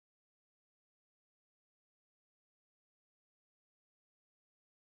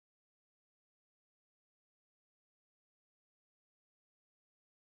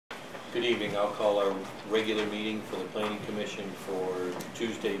Good evening. I'll call our regular meeting for the Planning Commission for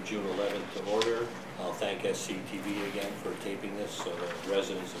Tuesday, June 11th to order. I'll thank SCTV again for taping this so that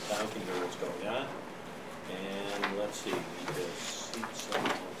residents of town can hear what's going on. And let's see, the seats on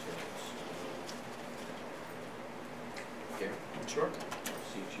alternates. Here? Sure.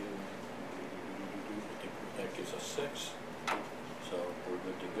 Seat you. I think that gives us 6. So we're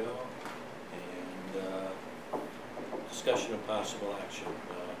good to go. And discussion of possible action.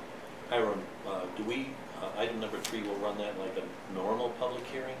 Hiram, do we, item number 3, we'll run that like a normal public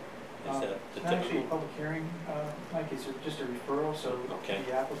hearing? Is that the typical? Actually, a public hearing, Mike, it's just a referral, so okay.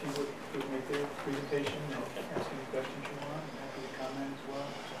 The applicant would make their presentation and ask any questions you want, and happy to comment as well.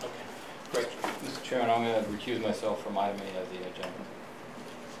 So. Okay, great. Mr. Chairman, I'm going to recuse myself from item A of the agenda.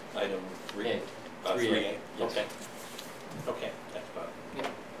 Item 3A? 3A. Yes. Okay. Okay, that's Bob. Yeah.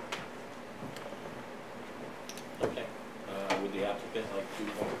 Okay. Would the applicant like to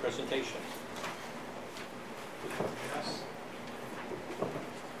make a presentation? Yes.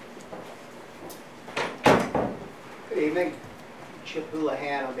 Good evening. Chip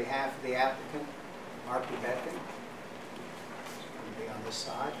Houlihan on behalf of the applicant, Mark Betkin. It's going to be on this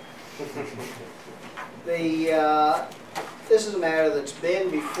side. This is a matter that's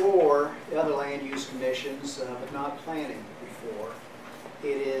been before the other land use commissions, but not planning before.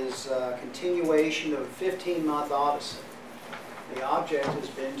 It is a continuation of a 15-month odyssey. The object has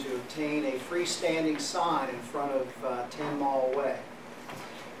been to obtain a freestanding sign in front of 10 Mall Way.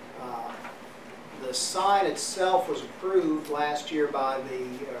 The sign itself was approved last year by the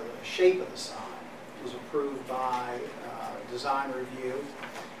shape of the sign was approved by design review,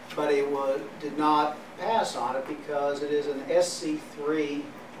 but it did not pass on it because it is an SC3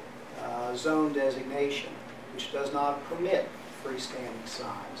 zone designation, which does not permit freestanding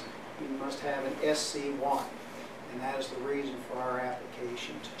signs. You must have an SC1, and that is the reason for our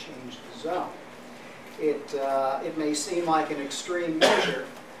application to change the zone. It may seem like an extreme measure,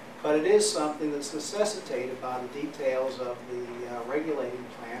 but it is something that's necessitated by the details of the regulating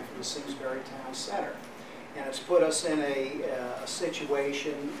plan for the Simsbury Town Center. And it's put us in a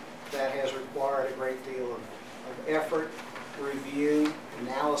situation that has required a great deal of effort, review,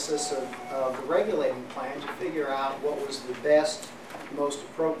 analysis of the regulating plan to figure out what was the best, most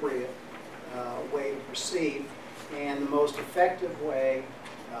appropriate way to proceed, and the most effective way,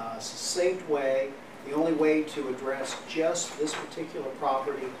 succinct way, the only way to address just this particular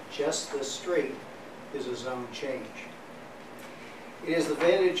property, just this street, is a zone change. It is the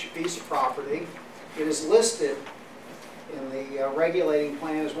vintage piece of property. It is listed in the regulating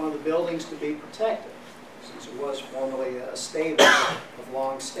plan as one of the buildings to be protected, since it was formerly a stable of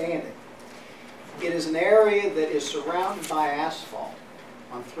long standing. It is an area that is surrounded by asphalt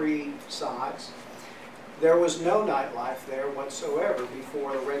on 3 sides. There was no nightlife there whatsoever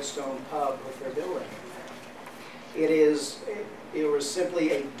before the Redstone Pub put their building in there. It was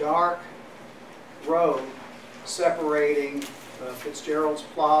simply a dark road separating Fitzgerald's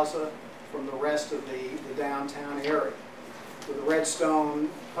Plaza from the rest of the downtown area. With the Redstone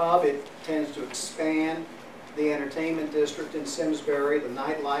Pub, it tends to expand the entertainment district in Simsbury, the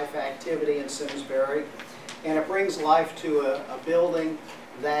nightlife activity in Simsbury, and it brings life to a building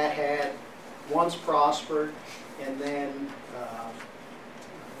that had once prospered, and then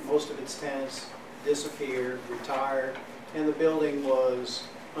most of its tenants disappeared, retired, and the building was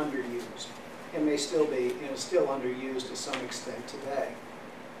underused. It may still be, and is still underused to some extent today.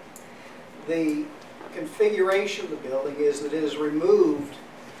 The configuration of the building is that it is removed,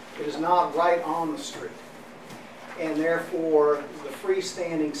 it is not right on the street, and therefore the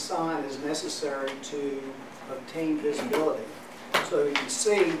freestanding sign is necessary to obtain visibility. So you can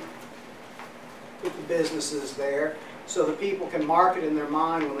see put the businesses there so that people can mark it in their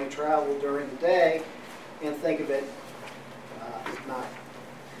mind when they travel during the day and think of it at night.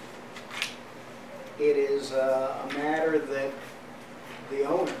 It is a matter that the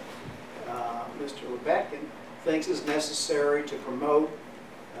owner, Mr. Lebetkin, thinks is necessary to promote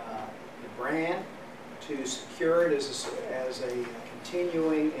the brand, to secure it as a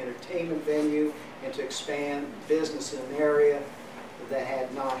continuing entertainment venue, and to expand business in an area that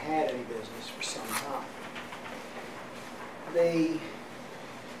had not had any business for some time.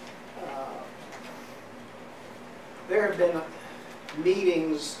 There have been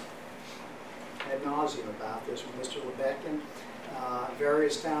meetings ad nauseum about this with Mr. Lebetkin,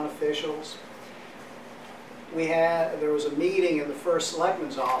 various town officials. There was a meeting in the first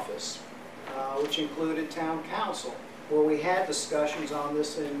selectman's office, which included town council, where we had discussions on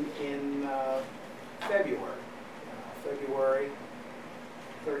this in February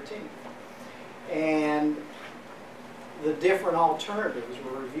 13th. And the different alternatives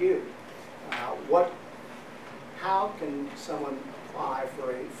were reviewed. How can someone apply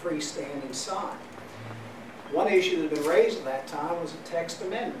for a freestanding sign? One issue that had been raised at that time was a text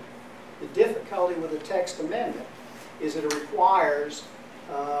amendment. The difficulty with a text amendment is that it requires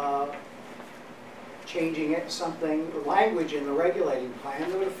changing it something, language in the regulating plan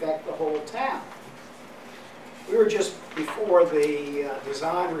that would affect the whole town. We were just before the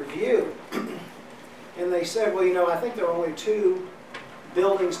design review, and they said, well, you know, I think there are only 2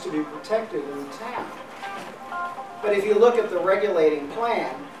 buildings to be protected in the town. But if you look at the regulating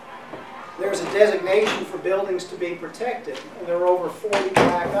plan, there's a designation for buildings to be protected, and there are over 40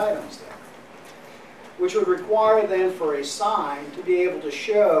 black items there, which would require then for a sign to be able to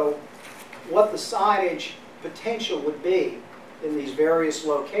show what the signage potential would be in these various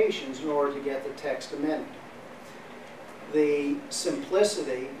locations in order to get the text amendment. The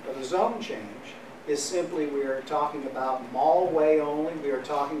simplicity of the zone change is simply we are talking about mall way only, we are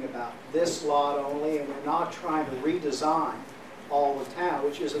talking about this lot only, and we're not trying to redesign all the town,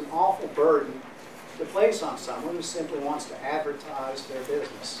 which is an awful burden to place on someone who simply wants to advertise their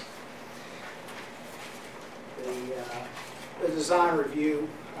business. The design review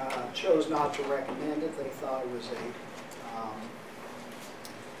chose not to recommend it. They thought it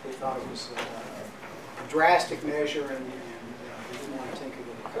was a drastic measure, and they didn't want to tinker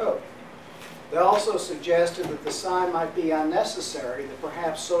with the code. They also suggested that the sign might be unnecessary, that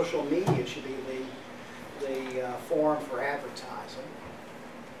perhaps social media should be the forum for advertising.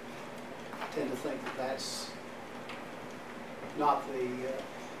 I tend to think that that's not the,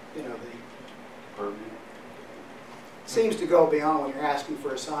 seems to go beyond when you're asking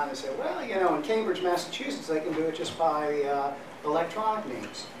for a sign and say, well, you know, in Cambridge, Massachusetts, they can do it just by electronic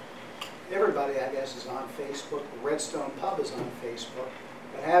means. Everybody, I guess, is on Facebook. The Redstone Pub is on Facebook.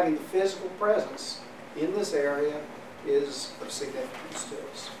 But having the physical presence in this area is of significance to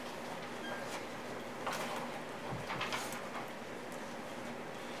us.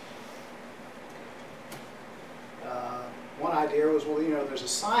 One idea was, well, you know, there's a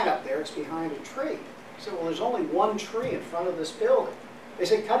sign up there, it's behind a tree. I said, well, there's only 1 tree in front of this building. They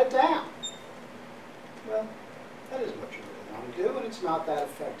said, cut it down. Well, that isn't what you really want to do, and it's not that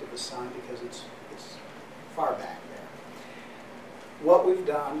effective a sign because it's far back there. What we've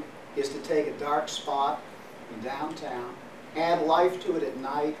done is to take a dark spot in downtown, add life to it at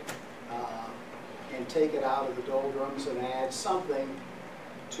night, and take it out of the doldrums and add something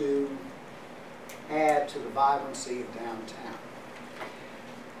to add to the vibrancy of downtown.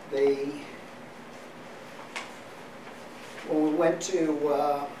 When we went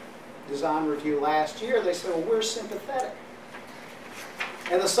to design review last year, they said, well, we're sympathetic.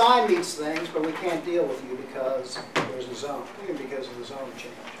 And the sign meets things, but we can't deal with you because there's a zone, because of the zone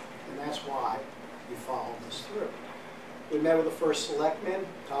change. And that's why we followed this through. We met with the first selectman,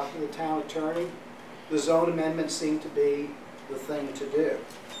 talked to the town attorney. The zone amendment seemed to be the thing to do.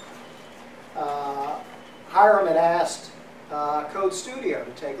 Hiram had asked Code Studio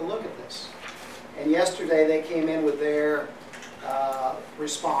to take a look at this. And yesterday they came in with their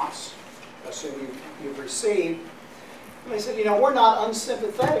response, assuming you've received. And they said, you know, we're not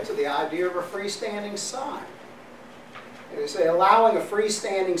unsympathetic to the idea of a freestanding sign. And they say allowing a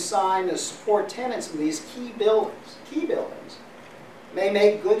freestanding sign to support tenants in these key buildings may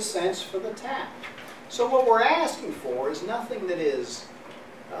make good sense for the town. So what we're asking for is nothing that is,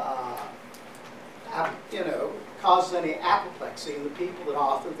 causes any apoplexy in the people that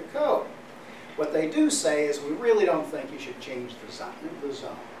author the code. What they do say is we really don't think you should change the zone.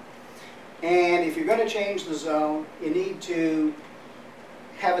 And if you're going to change the zone, you need to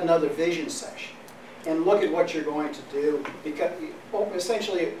have another vision session and look at what you're going to do, because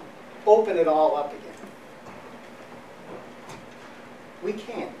essentially open it all up again. We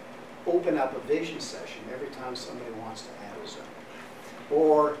can't open up a vision session every time somebody wants to add a zone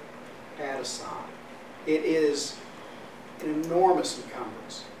or add a sign. It is an enormous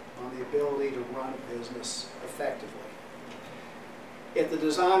encumbrance on the ability to run a business effectively. At the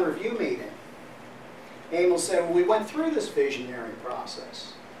design review meeting, Emil said, well, we went through this visionary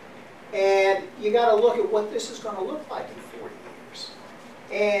process, and you got to look at what this is going to look like in 40 years.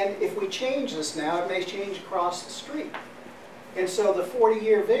 And if we change this now, it may change across the street. And so the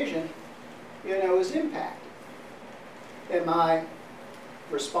 40-year vision, is impacted. And my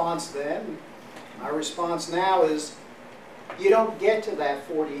response then, my response now is, you don't get to that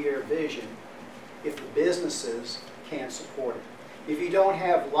 40-year vision if the businesses can't support it. If you don't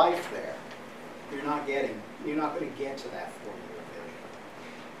have life there, you're not going to get to that 40-year vision.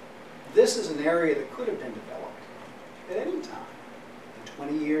 This is an area that could have been developed at any time in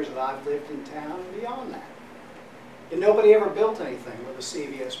 20 years that I've lived in town and beyond that. And nobody ever built anything with a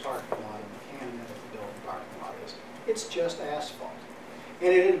CVS parking lot in the It's just asphalt.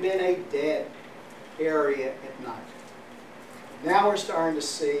 And it had been a dead area at night. Now we're starting to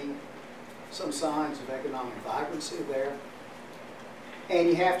see some signs of economic vibrancy there. And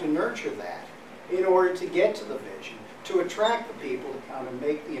you have to nurture that in order to get to the vision, to attract the people to come and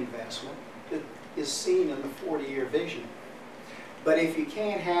make the investment that is seen in the 40-year vision. But if you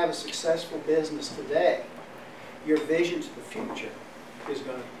can't have a successful business today, your vision to the future is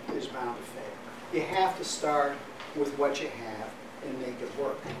bound to fail. You have to start with what you have and make it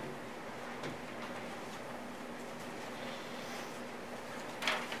work.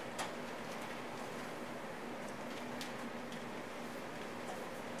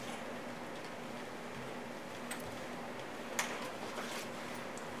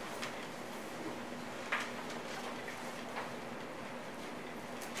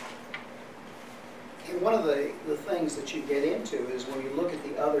 And one of the things that you get into is when you look at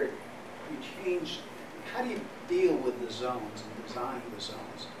the other, you change, how do you deal with the zones and designing the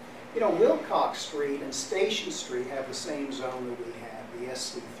zones? You know, Wilcox Street and Station Street have the same zone that we have, the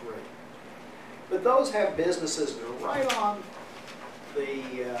SC3. But those have businesses that are right on the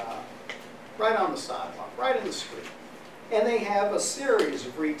sidewalk, right in the street. And they have a series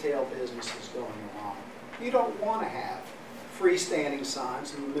of retail businesses going along. You don't want to have freestanding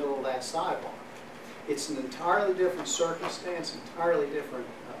signs in the middle of that sidewalk. It's an entirely different circumstance, entirely different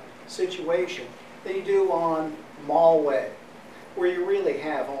situation than you do on Mall Way, where you really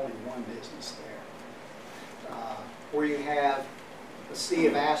have only one business there, where you have a sea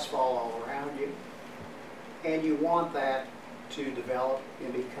of asphalt all around you, and you want that to develop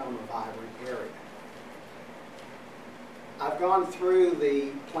and become a vibrant area. I've gone through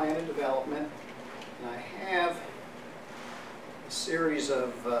the plan of development, and I have a series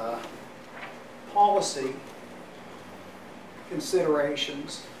of policy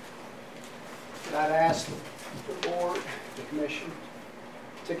considerations that I'd ask the board, the commission,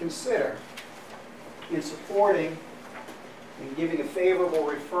 to consider in supporting and giving a favorable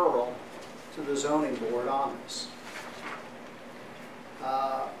referral to the zoning board on this.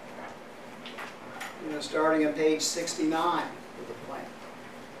 Starting on page 69 of the plan.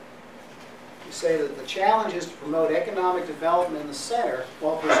 You say that the challenge is to promote economic development in the center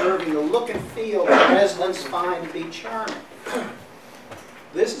while preserving the look and feel that residents find to be charming.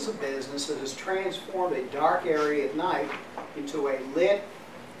 This is a business that has transformed a dark area at night into a lit,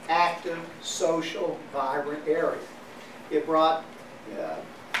 active, social, vibrant area. It brought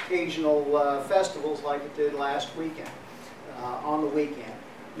occasional festivals like it did last weekend, on the weekend,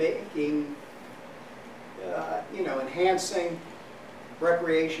 making, enhancing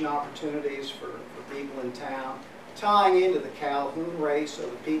recreation opportunities for people in town, tying into the Calhoun race so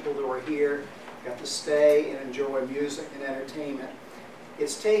the people that were here got to stay and enjoy music and entertainment.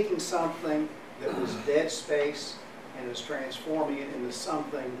 It's taking something that was dead space and is transforming it into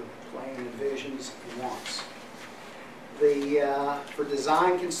something that the plan envisions and wants. For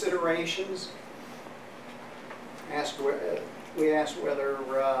design considerations, we asked whether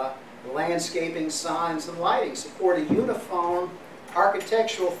landscaping, signs, and lighting support a uniform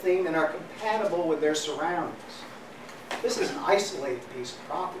architectural theme and are compatible with their surroundings. This is an isolated piece of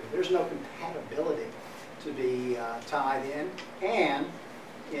property. There's no compatibility to be tied in. And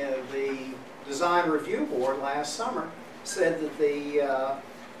the design review board last summer said that the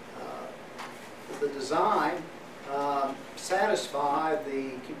design satisfied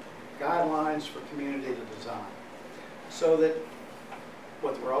the guidelines for community design. So that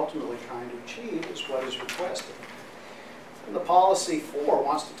what we're ultimately trying to achieve is what is requested. And the policy 4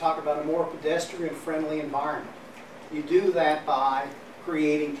 wants to talk about a more pedestrian-friendly environment. You do that by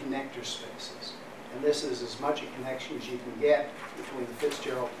creating connector spaces. And this is as much a connection as you can get between the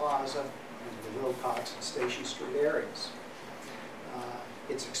Fitzgerald Plaza and the Wilcox and Station Street areas.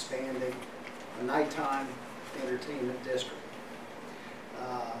 It's expanding a nighttime entertainment district.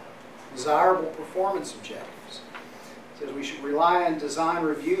 Desirable performance objectives. It says we should rely on design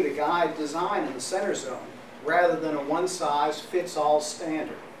review to guide design in the center zone rather than a one-size-fits-all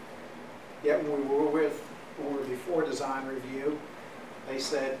standard. Yet when we were before design review, they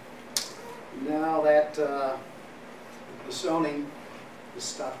said, no, that the zoning is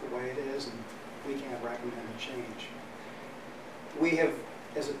stuck the way it is, and we can't recommend a change. We have,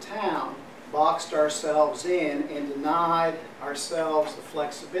 as a town, boxed ourselves in and denied ourselves the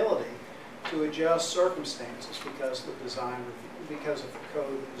flexibility to adjust circumstances because of the design review, because of the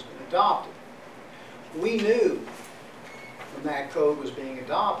code that has been adopted. We knew when that code was being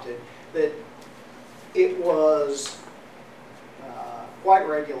adopted that it was quite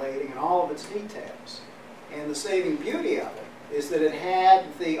regulating in all of its details. And the saving beauty of it is that it had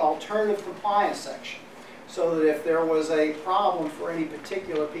the alternative compliance section. so that if there was a problem for any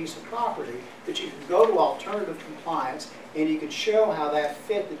particular piece of property, that you could go to alternative compliance and you could show how that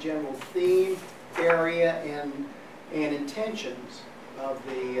fit the general theme, area, and intentions of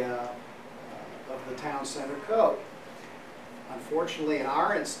the town center code. Unfortunately, in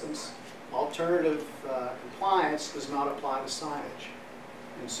our instance, alternative compliance does not apply to signage.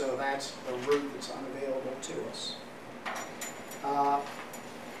 And so that's a route that's unavailable to us.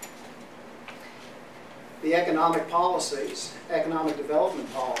 The economic policies, economic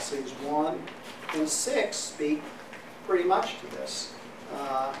development policies 1 and 6 speak pretty much to this.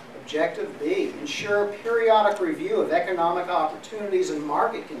 Objective B, ensure periodic review of economic opportunities and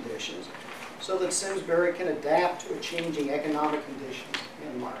market conditions so that Simsbury can adapt to a changing economic conditions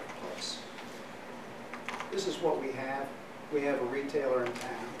in the marketplace. This is what we have. We have a retailer in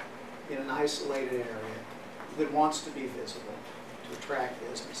town in an isolated area that wants to be visible, to attract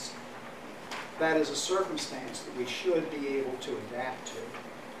business. That is a circumstance that we should be able to adapt to.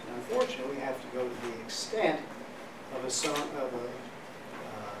 And unfortunately, we have to go to the extent of a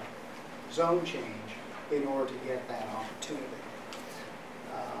zone change in order to get that opportunity.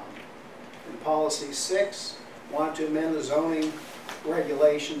 In policy 6, want to amend the zoning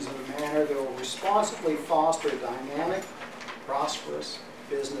regulations in a manner that will responsibly foster a dynamic, prosperous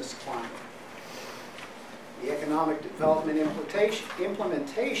business climate. The economic development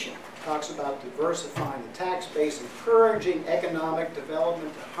implementation talks about diversifying the tax base, encouraging economic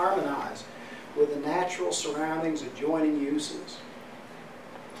development to harmonize with the natural surroundings, adjoining uses.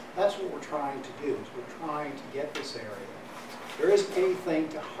 That's what we're trying to do, is we're trying to get this area. There isn't anything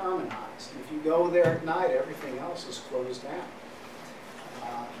to harmonize. And if you go there at night, everything else is closed down.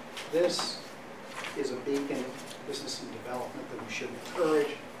 This is a beacon of business and development that we should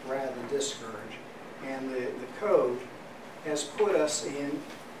encourage rather than discourage. And the code has put us in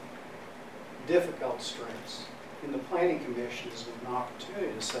difficult straits. And the Planning Commission is an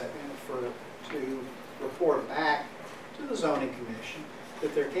opportunity to report back to the Zoning Commission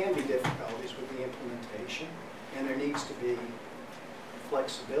that there can be difficulties with the implementation and there needs to be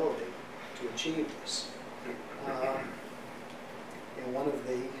flexibility to achieve this. And one of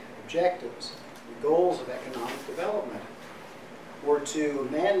the objectives, the goals of economic development, were to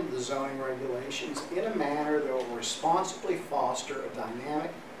amend the zoning regulations in a manner that will responsibly foster a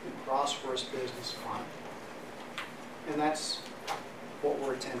dynamic and prosperous business climate. And that's what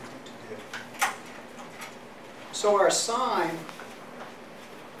we're attempting to do. So our sign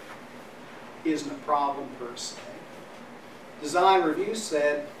isn't a problem per se. Design review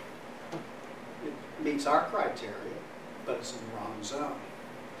said it meets our criteria, but it's in the wrong zone.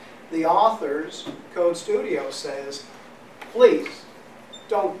 The authors, Code Studio, says, please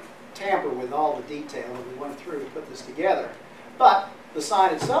don't tamper with all the detail that we went through to put this together. But the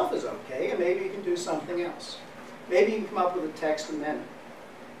sign itself is okay, and maybe you can do something else. Maybe you can come up with a text amendment,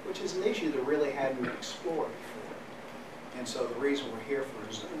 which is an issue that really hadn't been explored before. And so the reason we're here for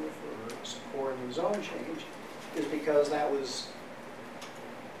supporting the zone change is because that was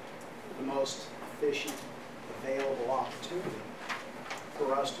the most efficient available opportunity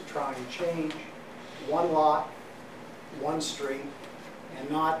for us to try and change one lot, one street, and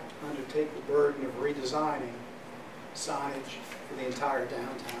not undertake the burden of redesigning signage for the entire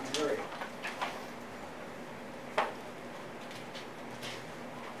downtown area.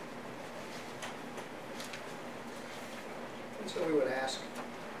 And so we would ask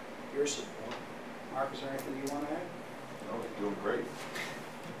your support. Mark, is there anything you want to add? No, you're doing great.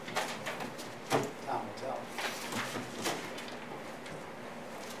 Time will tell.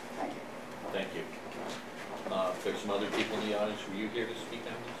 Thank you. Thank you. There's some other people in the audience. Were you here to speak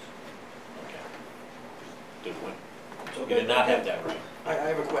on this? Okay. Good one. You did not have that right. I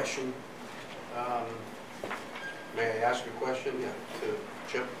have a question. May I ask a question? Yeah, to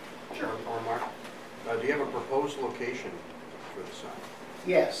Chip? Sure. Or Mark? Do you have a proposed location for the sign?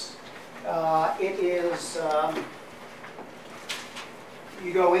 Yes. It is,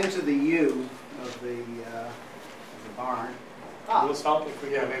 you go into the U of the barn. Ah. Will this help if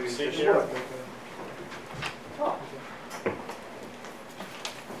we Yeah, can maybe see just here? look. Oh.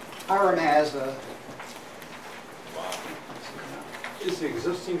 Hiram has a, Wow. Is the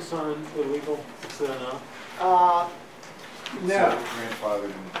existing sign illegal to now? no. Grandfathered in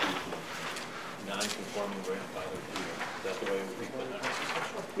the future. Non-conforming grandfather. Is that the way we put that?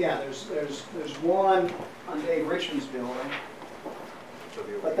 Yeah, there's one on Dave Richmond's building, So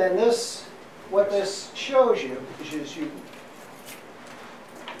the- but then this, what this shows you is you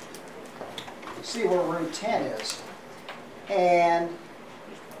see where Route 10 is, and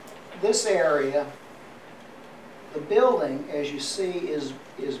this area, the building, as you see, is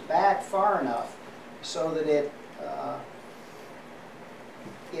back far enough so that it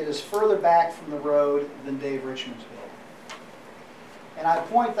is further back from the road than Dave Richmond's building. And I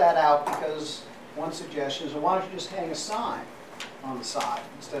point that out because one suggestion is, well, why don't you just hang a sign on the side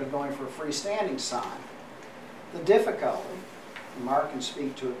instead of going for a freestanding sign? The difficulty, and Mark can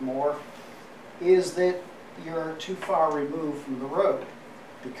speak to it more, is that you're too far removed from the road.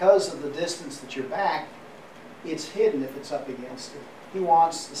 Because of the distance that you're back, it's hidden if it's up against it. He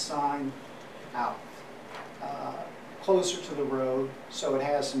wants the sign out, closer to the road, so it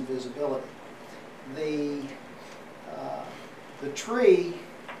has some visibility. The tree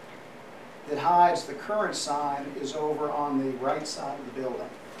that hides the current sign is over on the right side of the building.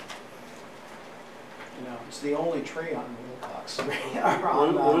 You know, it's the only tree on Wilcox.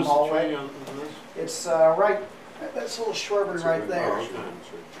 Where's the tree on this? It's right, that's a little shrubbery right there.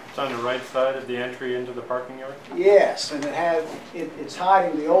 It's on the right side of the entry into the parking yard? Yes, and it's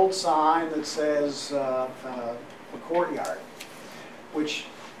hiding the old sign that says the courtyard, which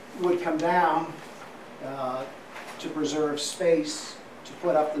would come down to preserve space to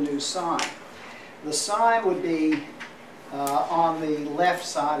put up the new sign. The sign would be on the left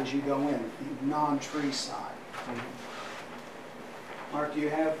side as you go in, the non-tree side. Mark, do you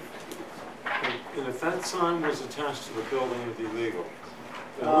have? And if that sign was attached to the building, it would be legal.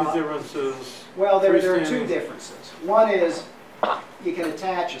 The only difference is... Well, there are freestanding- two differences. One is you can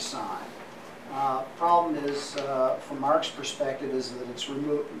attach a sign. Problem is, from Mark's perspective, is that it's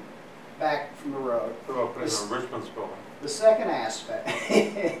removed back from the road. What about putting it on Richmond's building? The second aspect,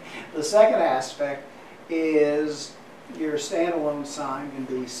 the second aspect is your standalone sign can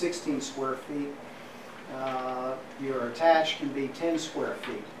be 16 square feet. Your attached can be 10 square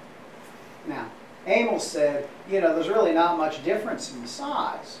feet. Now, Emil said, you know, there's really not much difference in the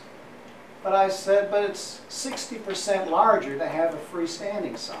size. But I said, but it's 60% larger to have a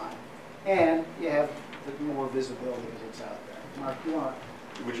freestanding sign. And you have the more visibility as it's out there. Mark, you want?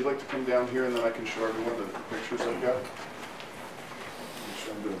 Would you like to come down here and then I can show everyone the pictures I've got?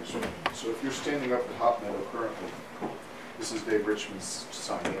 I'm doing this. So if you're standing up at Hop Meadow currently, this is Dave Richmond's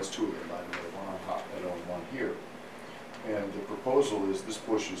sign. He has two of them, by the way, one on Hop Meadow and one here. And the proposal is, this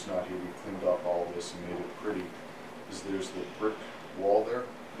bush is not here, we cleaned up all this and made it pretty, is there's the brick wall there,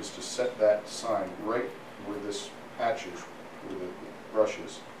 is to set that sign right where this patch is, where the brush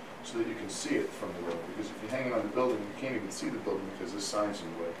is, so that you can see it from the road. Because if you hang it on the building, you can't even see the building because this sign's in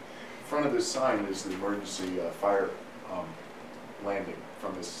the way. In front of this sign is the emergency fire landing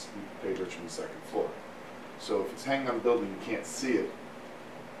from this Dave Richmond's second floor. So if it's hanging on the building, you can't see it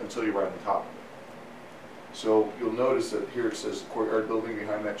until you're right on top of it. So you'll notice that here it says the courtyard building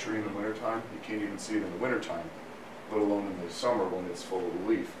behind that tree in the wintertime. You can't even see it in the wintertime, let alone in the summer when it's full of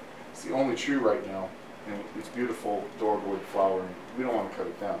leaf. It's the only tree right now, and it's beautiful, dogwood flowering. We don't want to cut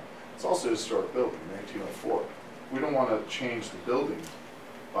it down. It's also a historic building, 1904. We don't want to change the building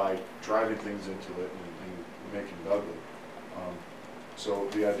by driving things into it and making it ugly. So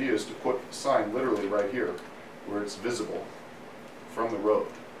the idea is to put the sign literally right here, where it's visible from the road.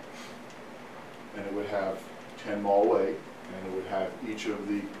 And it would have 10 Mall Way, and it would have each of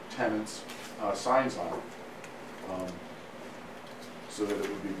the tenants' signs on it, so that it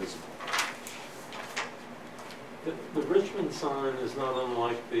would be visible. The Richmond sign is not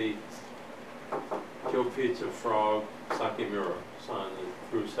unlike the Joe Pizza Frog Sakimura sign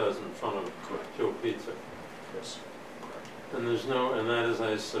that Bruce has in front of Joe Pizza. Yes. And there's no, and that is, I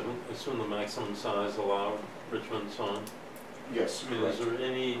assume the maximum size allowed Richmond sign? Yes. I mean, has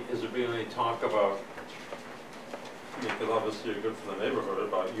there been any talk about, because obviously you're good for the neighborhood,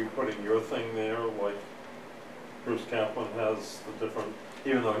 about you putting your thing there, like Bruce Kaplan has the different,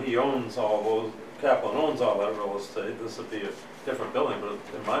 even though he owns all those, Kaplan owns all that real estate, this would be a different building, but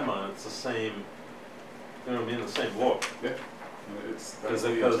in my mind, it's the same, you know what I mean, the same look. Yeah.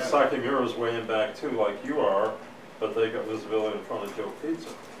 Because Sakimura's way in back too, like you are, but they got visibility in front of Joe Pizza.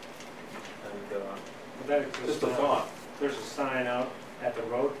 And just a thought. There's a sign out at the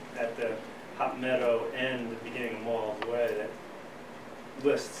road, at the Hop Meadow and the beginning of Mall's Way that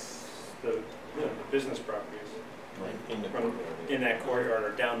lists the business properties in that courtyard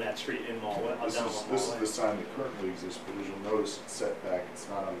or down that street in Mall Way. This is the sign that currently exists, but as you'll notice, it's set back. It's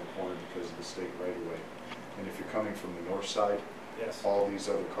not on the corner because of the state right of way. And if you're coming from the north side, yes, all these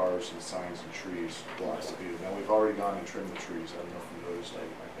other cars and signs and trees block the view. Now, we've already gone and trimmed the trees. I don't know if you noticed, I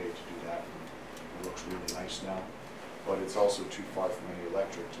paid to do that. And it looks really nice now. But it's also too far from any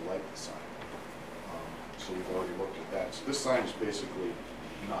electric to light the sign. So we've already looked at that. So this sign is basically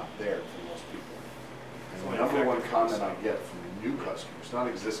not there for most people. And the number one comment I get from new customers, not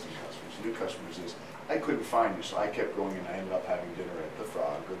existing customers, new customers is, I couldn't find you, so I kept going and I ended up having dinner at the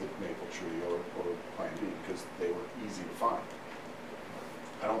Frog or the Maple Tree or Plan B because they were easy to find.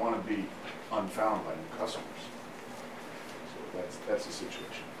 I don't want to be unfound by new customers. So that's the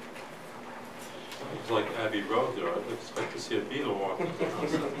situation. It's like Abbey Road there, I'd expect to see a beetle walking down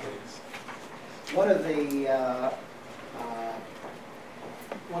some days. One of the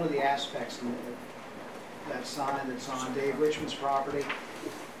aspects in that sign that's on Dave Richmond's property,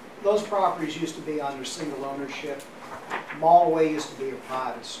 those properties used to be under single ownership. Mall Way used to be a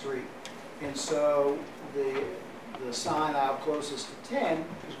private street. And so the sign out closest to 10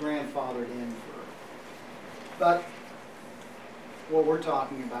 is grandfathered in for. But what we're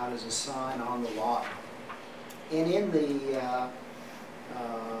talking about is a sign on the lot. And in the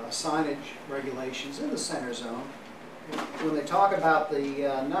signage regulations in the center zone, when they talk about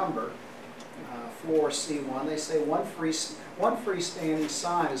the number for C1, they say one freestanding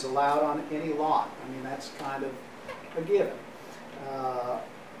sign is allowed on any lot. I mean, that's kind of a given.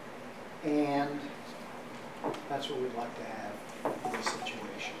 And that's what we'd like to have in this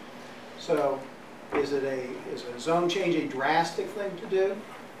situation. So, is a zone change a drastic thing to do?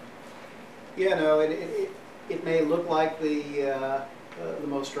 You know, it may look like the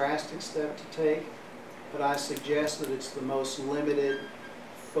most drastic step to take, but I suggest that it's the most limited,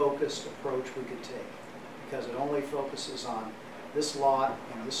 focused approach we could take, because it only focuses on this lot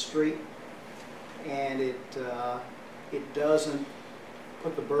and this street, and it doesn't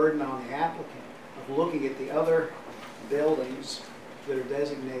put the burden on the applicant of looking at the other buildings that are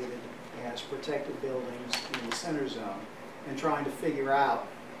designated as protected buildings in the center zone and trying to figure out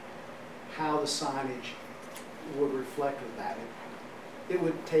how the signage would reflect with that. It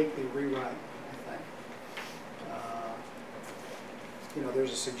would take a rewrite, I think. You know,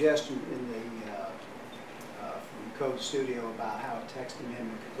 there's a suggestion in the from Code Studio about how a text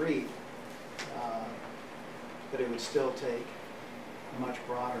amendment could read, but it would still take a much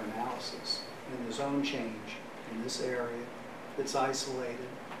broader analysis. And the zone change in this area that's isolated,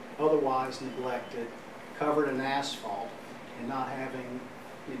 otherwise neglected, covered in asphalt, and not having,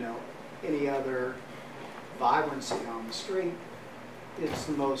 you know, any other vibrancy on the street, it's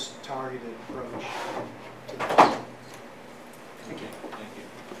the most targeted approach to this. Thank you. Thank you.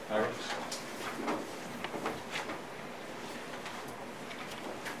 Iris?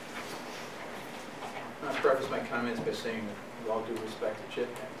 I'll preface my comments by saying that with all due respect to Chip,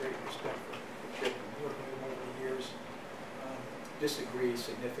 I have great respect for Chip and working with him over the years, disagree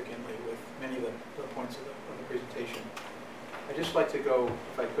significantly with many of the points of the presentation. I'd just like to go,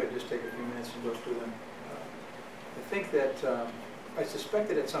 if I could, just take a few minutes and go through them. I think that I suspect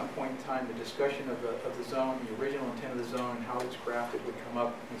that at some point in time the discussion of the zone, the original intent of the zone and how it was crafted would come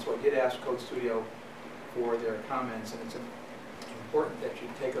up, and so I did ask Code Studio for their comments, and it's important that you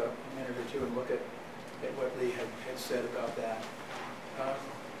take a minute or two and look at what Lee had said about that.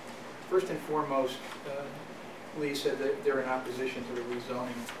 First and foremost, Lee said that they're in opposition to the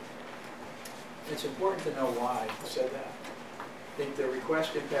rezoning. It's important to know why he said that. I think the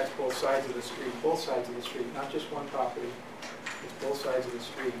request impacts both sides of the street, not just one property. It's both sides of the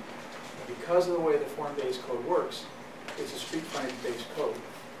street. And because of the way the form-based code works, it's a street frontage-based code.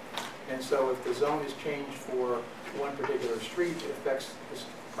 And so if the zone is changed for one particular street, it affects the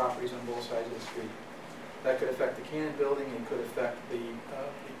properties on both sides of the street. That could affect the Cannon building, it could affect the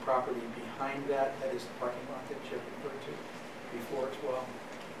property behind that, that is the parking lot that Chip referred to before as well.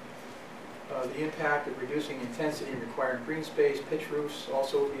 The impact of reducing intensity and requiring green space, pitch roofs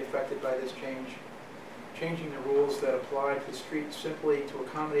also would be affected by this change. Changing the rules that apply to the street simply to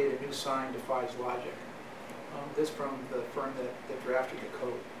accommodate a new sign defies logic. This from the firm that drafted the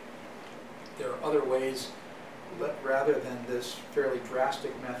code. There are other ways, but rather than this fairly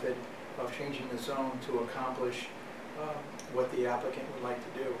drastic method of changing the zone to accomplish what the applicant would like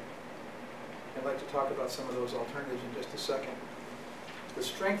to do. I'd like to talk about some of those alternatives in just a second. The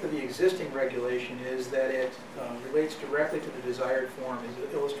strength of the existing regulation is that it relates directly to the desired form as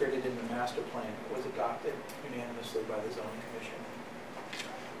illustrated in the master plan that was adopted unanimously by the zoning commission.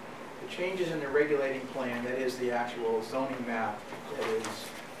 The changes in the regulating plan, that is the actual zoning map, that is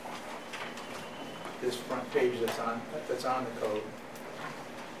this front page that's on the code,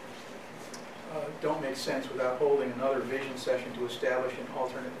 don't make sense without holding another vision session to establish an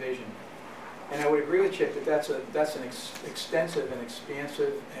alternate vision. And I would agree with Chip that that's an extensive and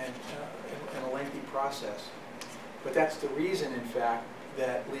expansive and a lengthy process. But that's the reason, in fact,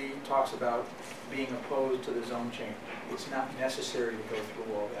 that Lee talks about being opposed to the zone change. It's not necessary to go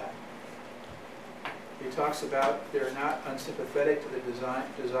through all that. He talks about they're not unsympathetic to the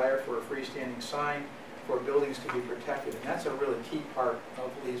desire for a freestanding sign for buildings to be protected. And that's a really key part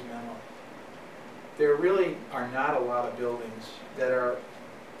of Lee's memo. there really are not a lot of buildings that are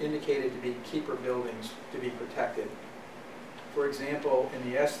indicated to be keeper buildings to be protected. For example,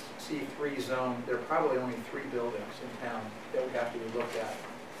 in the SC3 zone, there are probably only 3 buildings in town that would have to be looked at.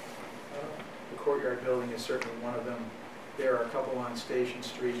 The Courtyard building is certainly one of them. There are a couple on Station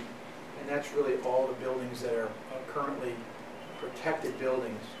Street, and that's really all the buildings that are currently protected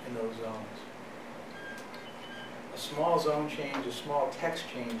buildings in those zones. A small zone change, a small text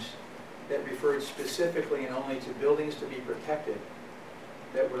change that referred specifically and only to buildings to be protected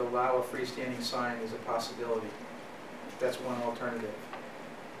that would allow a freestanding sign is a possibility. That's one alternative.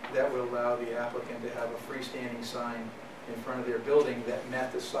 That would allow the applicant to have a freestanding sign in front of their building that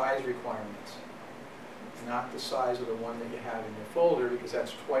met the size requirements, not the size of the one that you have in your folder, because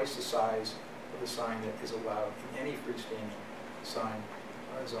that's twice the size of the sign that is allowed in any freestanding sign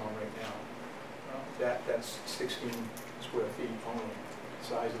zone right now. That's 16 square feet only, the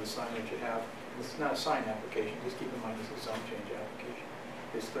size of the sign that you have. This is not a sign application, just keep in mind this is a zone change application.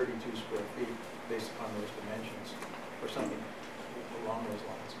 It's 32 square feet based upon those dimensions, or something along those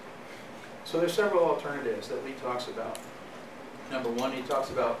lines. So there's several alternatives that Lee talks about. Number one, he talks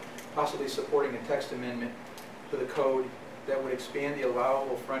about possibly supporting a text amendment to the code that would expand the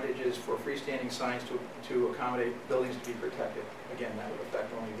allowable frontages for freestanding signs to accommodate buildings to be protected. Again, that would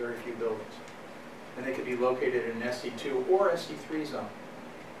affect only very few buildings. And they could be located in an SC2 or SC3 zone.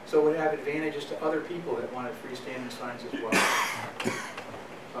 So it would have advantages to other people that wanted freestanding signs as well.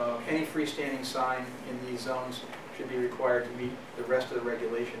 Any freestanding sign in these zones should be required to meet the rest of the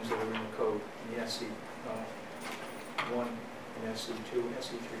regulations that are in the code, in the SC1 and SC2 and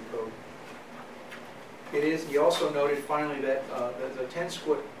SC3 code. He also noted finally that the 10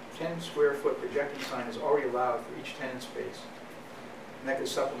 square foot projecting sign is already allowed for each tenant space. And that could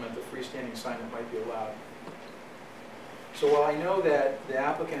supplement the freestanding sign that might be allowed. So while I know that the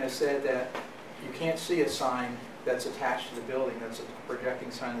applicant has said that you can't see a sign that's attached to the building, that's a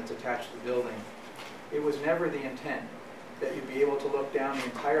projecting sign that's attached to the building, it was never the intent that you'd be able to look down the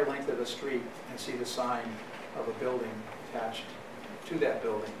entire length of a street and see the sign of a building attached to that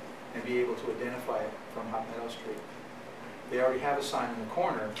building and be able to identify it from Hot Meadow Street. They already have a sign in the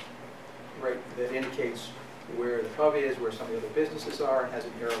corner, right, that indicates where the pub is, where some of the other businesses are, and has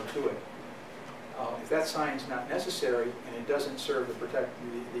an arrow to it. If that sign's not necessary and it doesn't serve the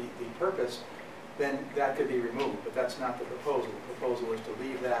purpose, then that could be removed, but that's not the proposal. The proposal is to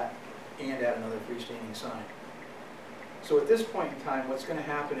leave that and add another freestanding sign. So at this point in time, what's going to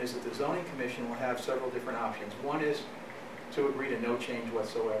happen is that the zoning commission will have several different options. One is to agree to no change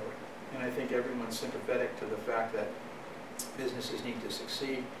whatsoever. And I think everyone's sympathetic to the fact that businesses need to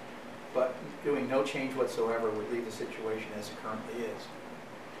succeed, but doing no change whatsoever would leave the situation as it currently is.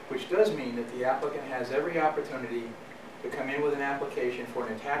 Which does mean that the applicant has every opportunity to come in with an application for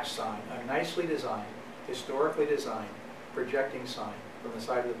an attached sign, a nicely designed, historically designed, projecting sign from the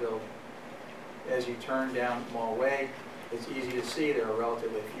side of the building. As you turn down Mall Way, it's easy to see there are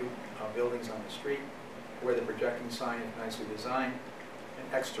relatively few buildings on the street where the projecting sign is nicely designed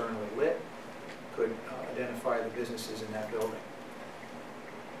and externally lit, could identify the businesses in that building.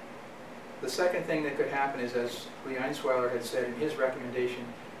 The second thing that could happen is, as Lee Einsweiler had said in his recommendation,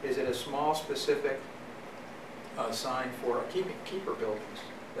 is that a small specific sign for keeper buildings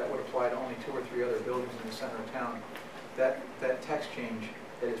that would apply to only 2 or 3 other buildings in the center of town. That text change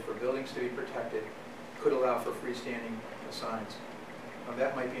that is for buildings to be protected could allow for freestanding signs.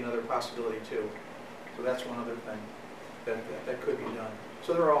 That might be another possibility too. So that's one other thing that could be done.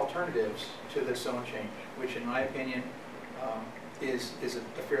 So there are alternatives to this zone change, which in my opinion is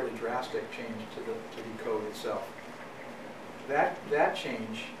a fairly drastic change to the code itself. That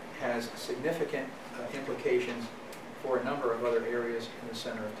change has significant implications for a number of other areas in the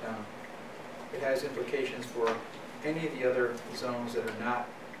center of town. It has implications for any of the other zones that are not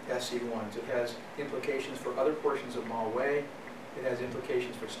SC1s. It has implications for other portions of Mall Way. It has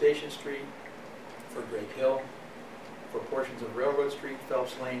implications for Station Street, for Drake Hill, for portions of Railroad Street,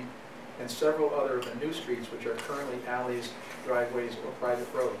 Phelps Lane, and several other of the new streets which are currently alleys, driveways, or private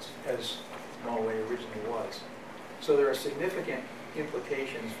roads, as Mall Way originally was. So there are significant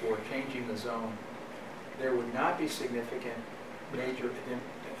implications for changing the zone. There would not be significant major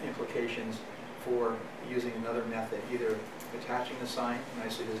implications for using another method, either attaching the sign,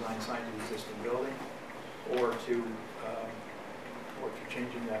 nicely designed sign to the existing building, or to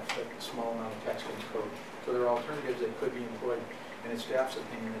changing that small amount of text in the code. So there are alternatives that could be employed, and it's staff's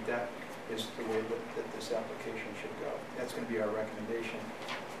opinion that is the way that this application should go. That's going to be our recommendation.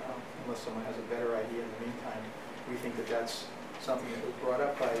 Unless someone has a better idea in the meantime, we think that that's something that was brought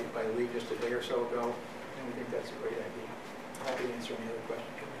up by Lee just a day or so ago, and we think that's a great idea. I'm happy to answer any other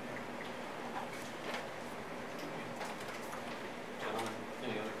questions you may have.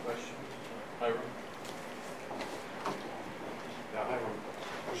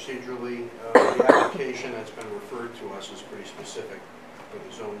 procedurally, the application that's been referred to us is pretty specific for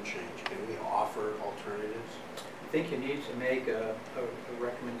the zone change. Can we offer alternatives? I think you need to make a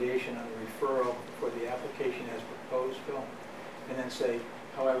recommendation on the referral for the application as proposed, Phil, and then say,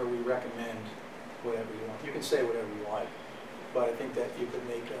 however, we recommend whatever you want. You can say whatever you like, but I think that you could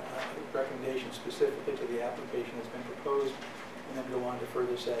make a recommendation specifically to the application that's been proposed, and then go on to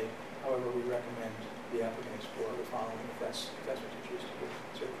further say, however, we recommend the applicant explore the following, if that's what you choose to do.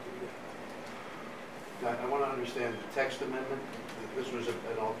 Certainly do that. I want to understand the text amendment. This was an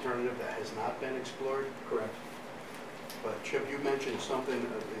alternative that has not been explored. Correct. But Chip, you mentioned something,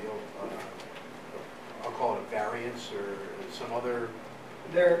 I'll call it a variance or some other.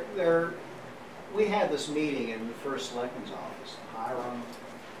 We had this meeting in the first selectman's office. Hiram,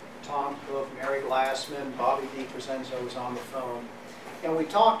 Tom Cook, Mary Glassman, Bobby DiCrescenzo was on the phone, and we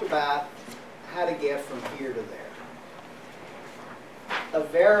talked about how to get from here to there. A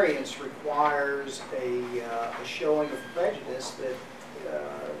variance requires a showing of prejudice that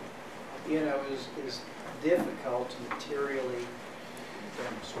is difficult to materially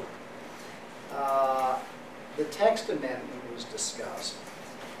demonstrate. The text amendment was discussed,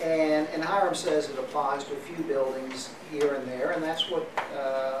 and Hiram says it applies to a few buildings here and there, and that's what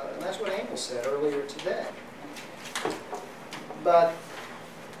Engel said earlier today. But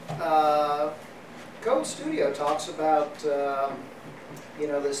Code Studio talks about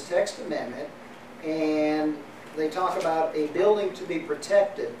this text amendment, and they talk about a building to be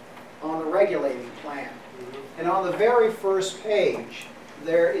protected on the regulating plan. And on the very first page,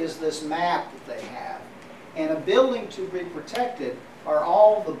 there is this map that they have. And a building to be protected are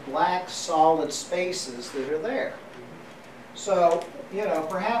all the black solid spaces that are there. So,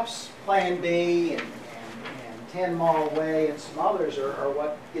 perhaps Plan B and 10 Mile Way and some others are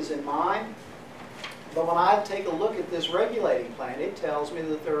what is in mind. But when I take a look at this regulating plan, it tells me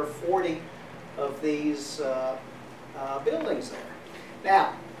that there are 40 of these buildings there.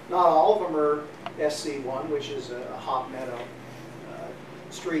 Now, not all of them are SC1, which is a Hop Meadow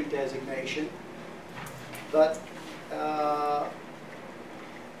street designation, but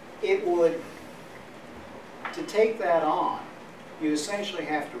it would, to take that on, you essentially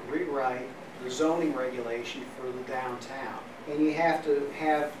have to rewrite the zoning regulation for the downtown, and you have to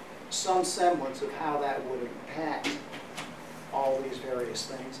have some semblance of how that would impact all these various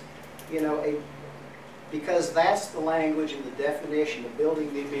things. Because that's the language and the definition of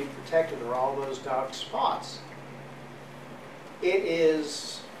building need to be protected are all those dark spots. It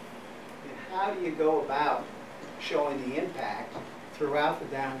is, how do you go about showing the impact throughout the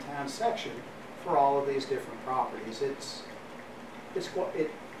downtown section for all of these different properties? It's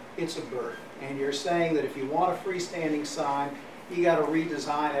a burden. And you're saying that if you want a freestanding sign, you got to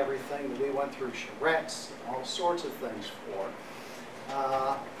redesign everything that we went through charrettes and all sorts of things for.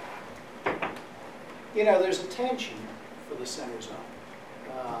 There's a tension for the center zone,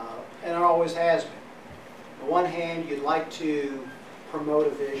 and it always has been. On the one hand, you'd like to promote a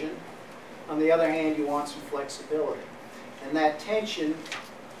vision. On the other hand, you want some flexibility. And that tension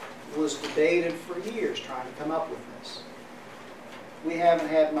was debated for years, trying to come up with this. We haven't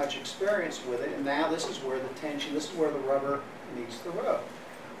had much experience with it, and now this is where the tension, this is where the rubber meets the road.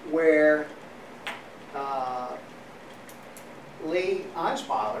 Where Lee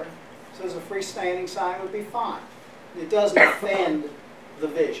Einsweiler says a freestanding sign would be fine. It doesn't offend the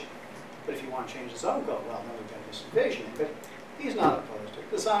vision. But if you want to change the zone code, well, then we've got to do some visioning. But he's not opposed to it.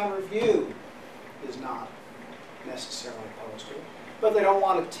 Design review is not necessarily opposed to it. But they don't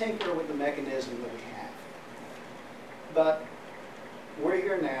want to tinker with the mechanism that we have. But we're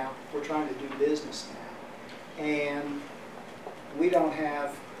here now. We're trying to do business now. And we don't have,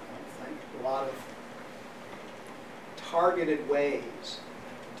 I think, a lot of targeted ways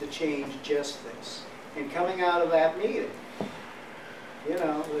to change just this. And coming out of that meeting,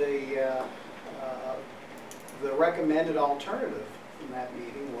 the recommended alternative from that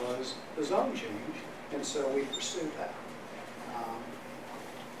meeting was the zone change, and so we pursued that.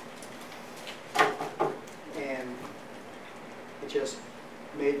 And it just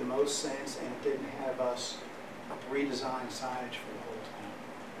made the most sense, and it didn't have us redesign signage for the whole town,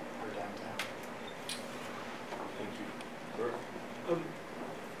 or downtown. Thank you. Bert?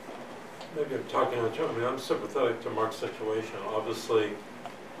 Maybe I'm talking on Joe. I mean, I'm sympathetic to Mark's situation. Obviously,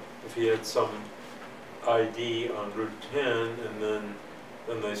 if he had some ID on Route 10 and then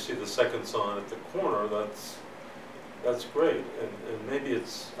they see the second sign at the corner, that's great. And maybe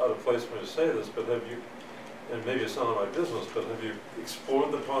it's out of place for me to say this, but have you, and maybe it's none of my business, but have you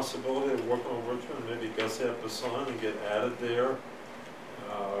explored the possibility of working with Richmond, maybe gussy up a sign and get added there,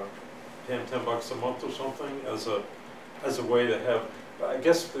 pay him $10 a month or something as a way to have I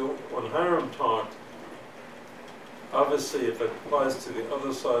guess when Hiram talked, obviously if it applies to the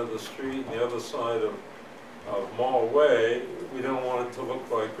other side of the street and the other side of Mall Way, we don't want it to look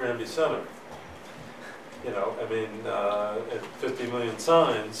like Granby Center. You know, I mean, and 50 million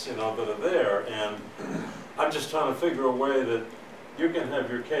signs, you know, that are there, and I'm just trying to figure a way that you can have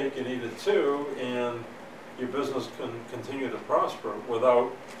your cake and eat it too, and your business can continue to prosper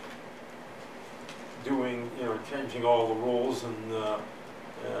without doing, you know, changing all the rules and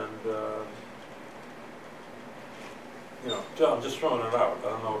you know, I'm just throwing it out. I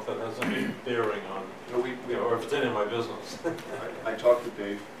don't know if that has any bearing on, you know, or if it's any of my business. I talked to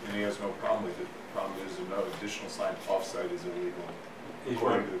Dave, and he has no problem with it. The problem is no additional sign off-site is illegal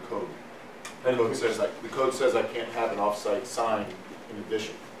according to the code. The code says I can't have an off-site sign in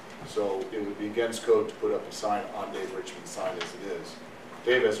addition. So it would be against code to put up a sign on Dave Richmond's sign as it is.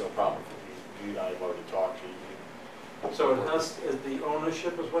 Dave has no problem with it. He and I have already talked. So it has, the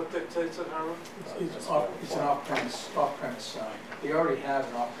ownership is what dictates it, Harold? It's an off-premise sign. They already have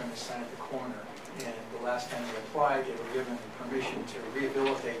an off-premise sign at the corner, and the last time they applied, they were given permission to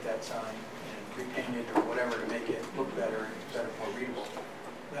rehabilitate that sign and repaint it or whatever to make it look better and more readable.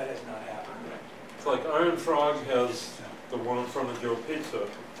 That has not happened. It's like Iron Frog has the one in front of Joe Pizza,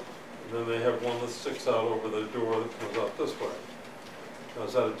 and then they have one that sticks out over the door that comes out this way. Now,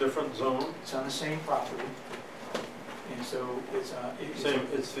 is that a different zone? It's on the same property, and so it's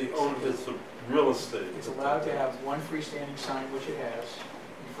the real estate. It's allowed to have one freestanding sign, which it has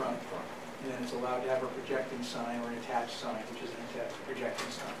in front, and then it's allowed to have a projecting sign or an attached sign, which is an attached projecting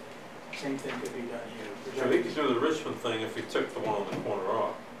sign. Same thing could be done here. So he could do the Richmond thing if he took the one on the corner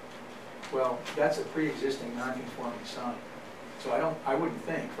off. Well, that's a pre-existing non-conforming sign. So I wouldn't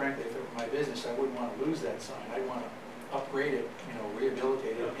think, frankly, if it were my business, I wouldn't want to lose that sign. I'd want to upgrade it, you know,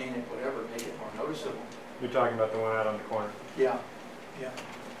 rehabilitate it, paint it, whatever, make it more noticeable. You're talking about the one out on the corner? Yeah, yeah.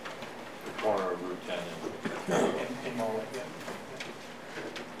 The corner of Route 10 And Mullet, yeah.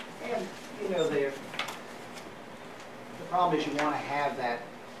 And, you know, the problem is you want to have that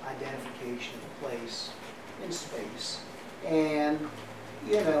identification of place in space. And,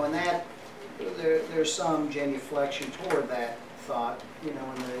 you know, and that, there's some genuflection toward that thought, you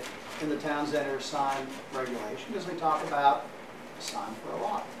know, in the town center sign regulation, because we talk about a sign for a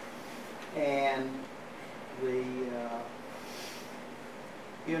lot. And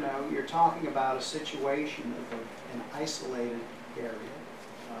you know, you're talking about a situation of an isolated area.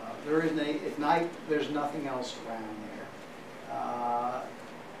 At night, there's nothing else around there.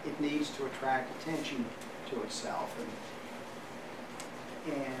 It needs to attract attention to itself.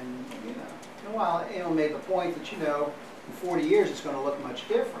 And you know, while Emil made the point that, you know, in 40 years it's going to look much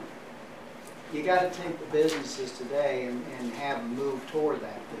different. You got to take the businesses today and have them move toward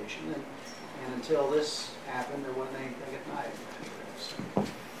that vision. And until this happened, there wasn't anything at night.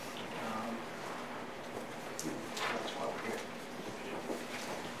 That's why we're here.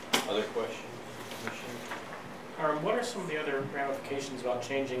 Other questions, Commissioner? What are some of the other ramifications about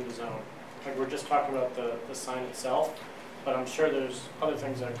changing the zone? Like, we're just talking about the sign itself, but I'm sure there's other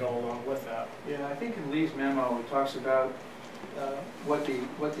things that go along with that. Yeah, I think in Lee's memo, it talks about what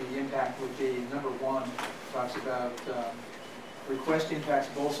the impact would be. Number one talks about request impacts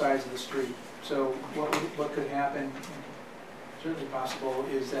both sides of the street. So what could happen, certainly possible,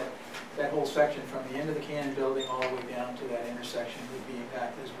 is that whole section from the end of the Cannon building all the way down to that intersection would be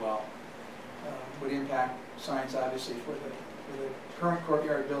impacted as well. Would impact signs, obviously, for the current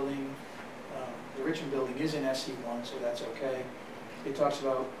courtyard building. The Richmond building is in SC1, so that's okay. It talks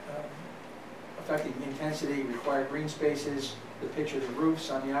about affecting intensity, required green spaces, the pitch of the roofs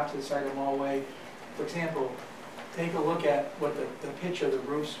on the opposite side of Mallway. For example, take a look at what the pitch of the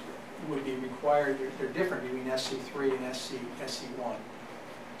roofs would be required. They're different between SC3 and SC1.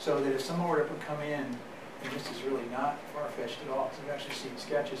 So that if someone were to come in, and this is really not far-fetched at all, because I've actually seen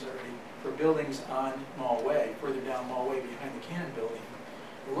sketches already, for buildings on Mallway, further down Mallway behind the Cannon building,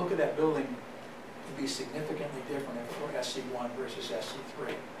 the look of that building would be significantly different if it were SC1 versus SC3.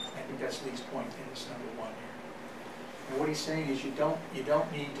 I think that's Lee's point in this number one here. And what he's saying is you don't need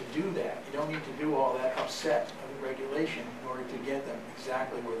to do that. You don't need to do all that upset of the regulation in order to get them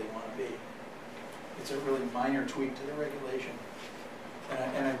exactly where they want to be. It's a really minor tweak to the regulation.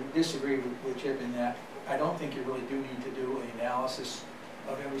 And I disagree with Chip in that I don't think you really do need to do an analysis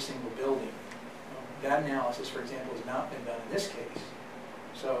of every single building. That analysis, for example, has not been done in this case.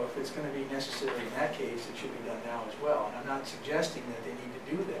 So if it's going to be necessary in that case, it should be done now as well. And I'm not suggesting that they need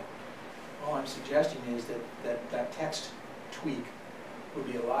to do that. All I'm suggesting is that text tweak would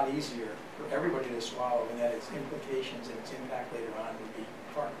be a lot easier for everybody to swallow, and that its implications and its impact later on would be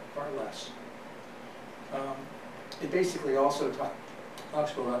far less. It basically also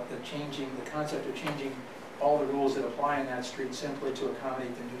talks about the concept of changing all the rules that apply in that street simply to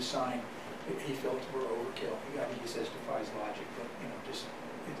accommodate the new sign. He felt were overkill. He says defies logic, but just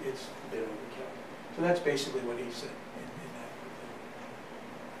it's a bit overkill. So that's basically what he said in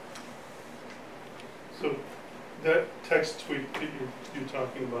that. So that text tweak that you're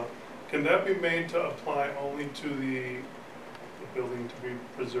talking about, can that be made to apply only to the building to be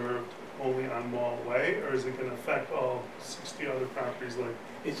preserved only on Mall Way, or is it going to affect all 60 other properties? Like,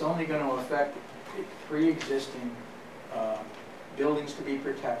 it's only going to affect pre-existing buildings to be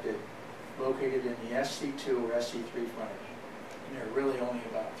protected located in the SC2 or SC3 frontage. And there are really only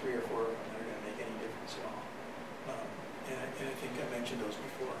about 3 or 4 of them that are going to make any difference at all. And I think I mentioned those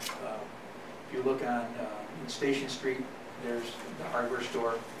before. If you look on Station Street, there's the hardware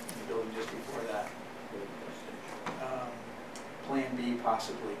store, the building just before that. Plan B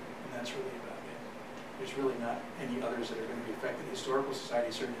possibly, and that's really about it. There's really not any others that are going to be affected. The Historical Society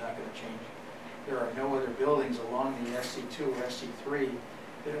is certainly not going to change. There are no other buildings along the SC2 or SC3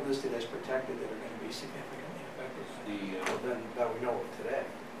 that are listed as protected that are going to be significantly affected. Then that we know of today.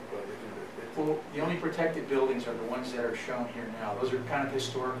 Well, the only protected buildings are the ones that are shown here now. Those are kind of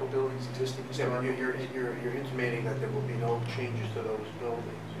historical buildings, existing historical. You're intimating that there will be no changes to those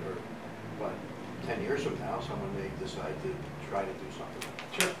buildings, or what? 10 years from now, someone may decide to try to do something.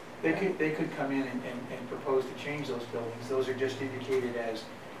 Sure. They could come in and propose to change those buildings. Those are just indicated as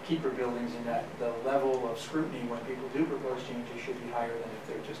keeper buildings, and that the level of scrutiny when people do propose changes should be higher than if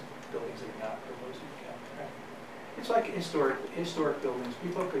they're just buildings that are not proposed to be kept. Right? It's like historic buildings.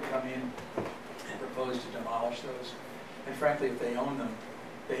 People could come in and propose to demolish those. And frankly, if they own them,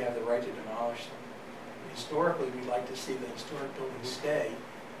 they have the right to demolish them. Historically, we'd like to see the historic buildings stay,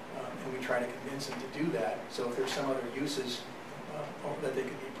 and we try to convince them to do that. So if there's some other uses that they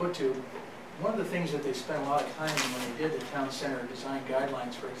could be put to, one of the things that they spent a lot of time in when they did the town center design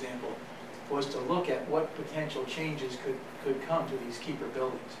guidelines, for example, was to look at what potential changes could come to these keeper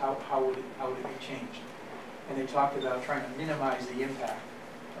buildings. How would it be changed? And they talked about trying to minimize the impact.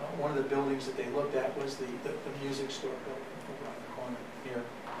 One of the buildings that they looked at was the music store building over on the corner here,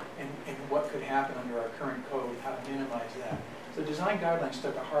 and what could happen under our current code, how to minimize that. So design guidelines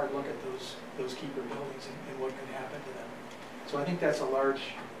took a hard look at those keeper buildings and what could happen to them. So I think that's a large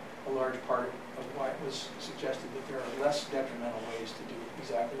part of why it was suggested that there are less detrimental ways to do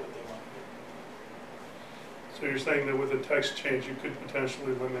exactly what they want to do. so you're saying that with a text change, you could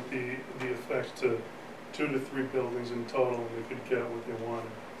potentially limit the effect to 2 to 3 buildings in total, and they could get what they wanted.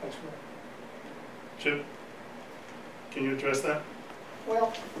 That's right. Chip, can you address that?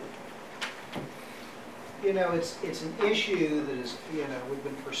 Well, it's an issue that is, we've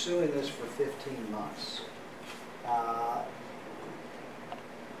been pursuing this for 15 months.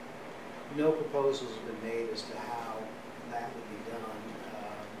 No proposals have been made as to how that would be done.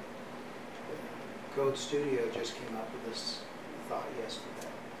 Code Studio just came up with this thought yesterday.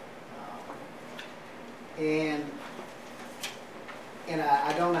 And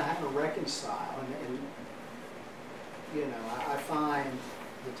I don't know how to reconcile, and I find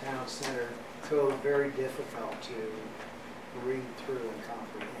the town center code very difficult to read through and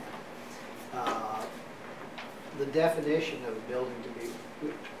comprehend. The definition of a building to be,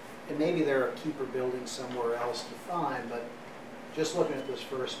 and maybe there are keeper buildings somewhere else defined, but just looking at this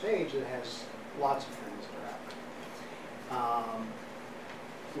first page, it has lots of things that are out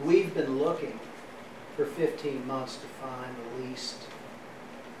there. We've been looking for 15 months to find the least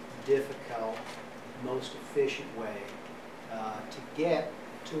difficult, most efficient way to get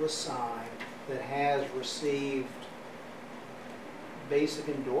to a sign that has received basic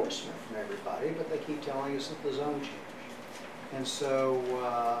endorsement from everybody, but they keep telling us that the zone changed. And so,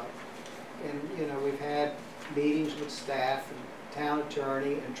 we've had meetings with staff and town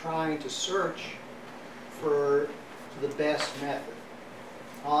attorney and trying to search for the best method.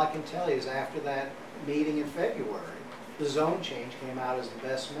 All I can tell you is after that meeting in February, the zone change came out as the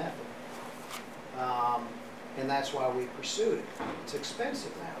best method. And that's why we pursued it. It's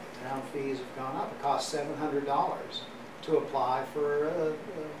expensive now. The town fees have gone up. It costs $700 to apply for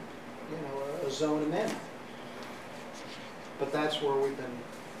a zone amendment. But that's where we've been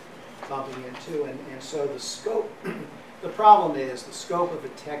bumping into. And so the scope, the problem is the scope of a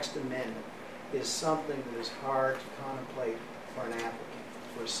text amendment is something that is hard to contemplate for an applicant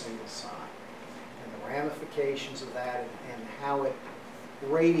for a single sign. And the ramifications of that and how it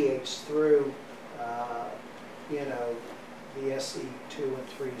radiates through the SC2 and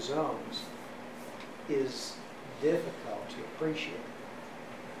 3 zones is difficult to appreciate.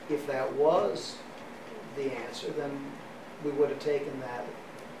 If that was the answer, then we would have taken that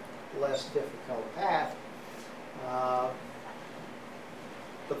less difficult path.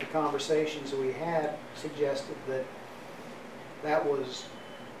 but the conversations that we had suggested that that was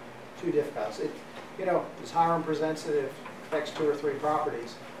too difficult. You know, as Hiram presents it, if it affects 2 or 3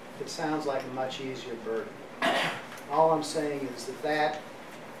 properties, it sounds like a much easier burden. All I'm saying is that that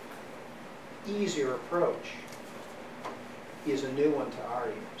easier approach is a new one to our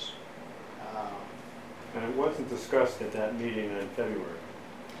ears. And it wasn't discussed at that meeting in February?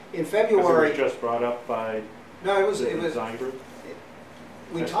 In Because February, it was just brought up by no, it was the design group?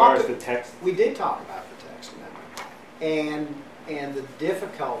 we As far talked. as the text? We did talk about the text amendment and the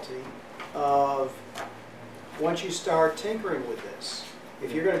difficulty of once you start tinkering with this,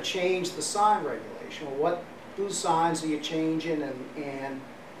 if you're going to change the sign regulation, well, whose signs are you changing, and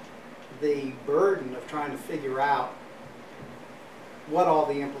the burden of trying to figure out what all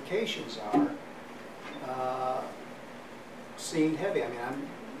the implications are seemed heavy. I mean,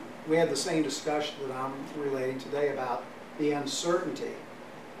 we had the same discussion that I'm relating today about the uncertainty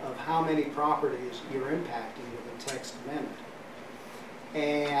of how many properties you're impacting with a text amendment.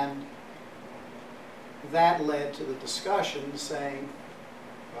 And that led to the discussion saying,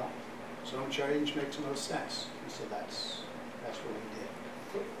 well, zone change makes most sense. And so that's what we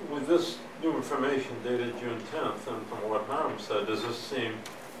did. With this new information dated June 10th, and from what Hiram said, does this seem,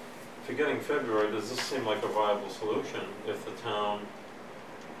 forgetting February, does this seem like a viable solution if the town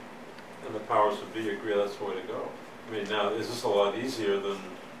and the powers that be agree that's the way to go? I mean, now, is this a lot easier than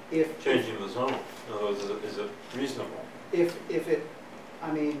changing the zone? In other words, is it reasonable? If it,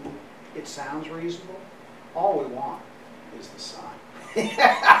 I mean, it sounds reasonable. All we want is the sign.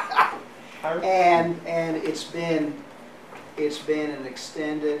 and it's been an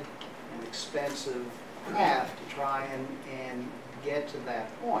extended and expensive path to try and get to that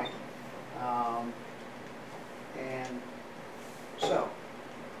point. And so,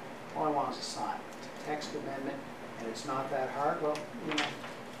 all I want is a sign. It's a text amendment, and it's not that hard. Well, you know,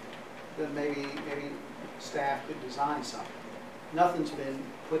 then maybe staff could design something. Nothing's been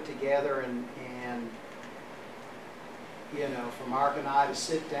put together, and you know, for Mark and I to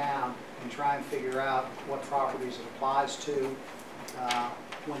sit down and try and figure out what properties it applies to,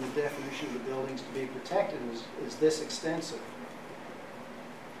 when the definition of the buildings to be protected is this extensive.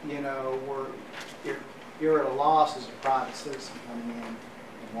 You know, you're at a loss as a private citizen coming in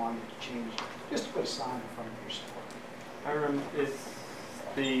and wanting to change, just to put a sign in front of your store. Hiram, is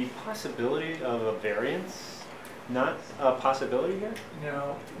the possibility of a variance not a possibility here?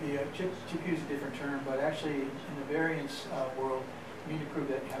 No, the chip use a different term, but actually in the variance world, you need to prove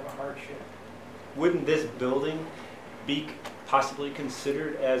that you have a hardship. Wouldn't this building be possibly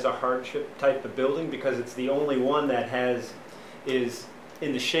considered as a hardship type of building because it's the only one that is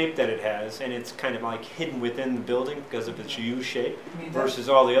in the shape that it has, and it's kind of like hidden within the building because of its U shape, versus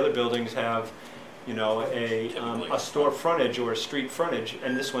all the other buildings have, you know, a store frontage or a street frontage,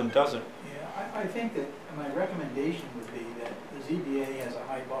 and this one doesn't. Yeah, I think that my recommendation would be that the ZBA has a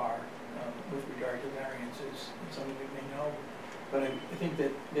high bar with regard to variances, and some of you may know, but I think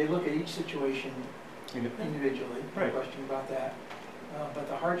that they look at each situation individually, no question about that. But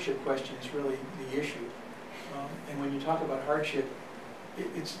the hardship question is really the issue. And when you talk about hardship,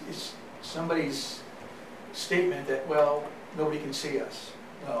 it's somebody's statement that, well, nobody can see us.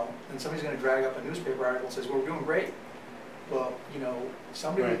 Well, then somebody's going to drag up a newspaper article and says, well, we're doing great. Well, you know,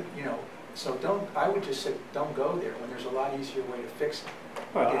 somebody, you know, so I would just say, don't go there when there's a lot easier way to fix it.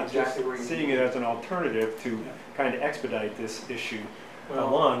 Well, I'm exactly just seeing it as an alternative to kind of expedite this issue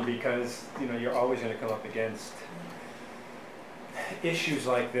along, because, you know, you're always going to come up against issues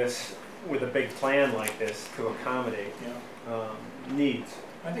like this with a big plan like this to accommodate needs.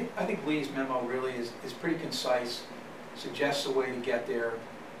 I think Lee's memo really is pretty concise, suggests a way to get there.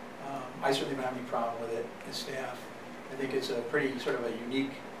 I certainly don't have any problem with it as staff. I think it's a pretty sort of a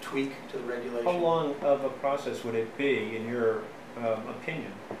unique tweak to the regulation. How long of a process would it be, in your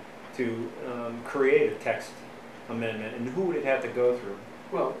opinion, to create a text amendment, and who would it have to go through?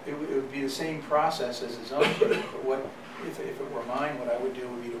 Well, it would be the same process as a zone change, but if it were mine, what I would do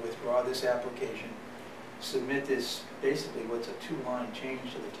would be to withdraw this application, submit this, basically what's a 2-line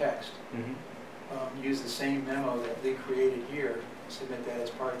change to the text, use the same memo that Lee created here, submit that as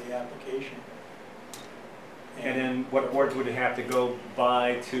part of the application. And then what boards would it have to go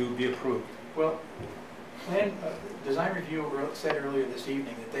by to be approved? Well, Design Review said earlier this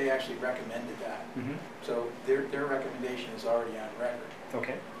evening that they actually recommended that. So their recommendation is already on record.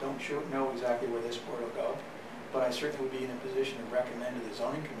 Okay. Don't know exactly where this board will go, but I certainly would be in a position to recommend to the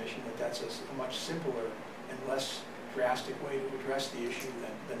Zoning Commission that that's a much simpler and less drastic way to address the issue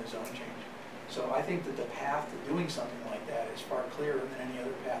than a zone change. So I think that the path to doing something like that is far clearer than any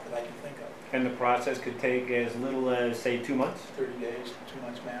other path that I can think of. And the process could take as little as, say, 2 months? 30 days, 2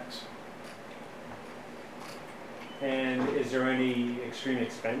 months max. And is there any extreme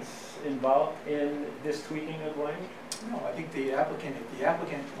expense involved in this tweaking of language? No, I think the applicant, if the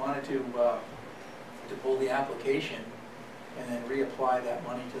applicant wanted to pull the application and then reapply that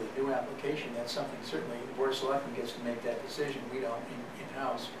money to the new application, that's something certainly the Board of Selectmen gets to make that decision. We don't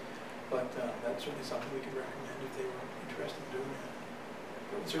in-house, but that's certainly something we could recommend if they were interested in doing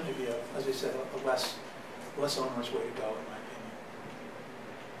that. It would certainly be, as I said, a less onerous way to go, in my opinion.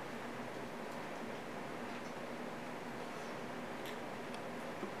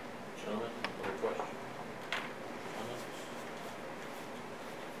 Gentlemen, other question?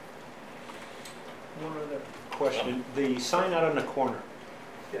 One other question. The sign out on the corner,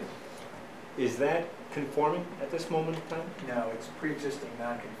 Yes. is that conforming at this moment in time? No, it's pre-existing,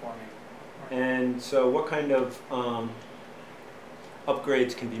 non-conforming. And so what kind of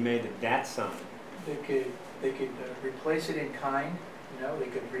upgrades can be made to that sign? They could replace it in kind, you know, they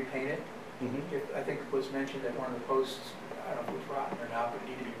could repaint it. Mm-hmm. I think it was mentioned that one of the posts, I don't know if it was rotten or not, but it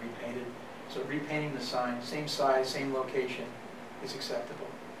needed to be repainted. So repainting the sign, same size, same location, is acceptable.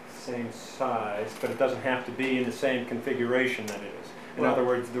 Same size, but it doesn't have to be in the same configuration that it is. In Well- other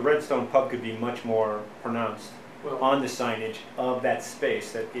words, the Redstone Pub could be much more pronounced Well, on the signage of that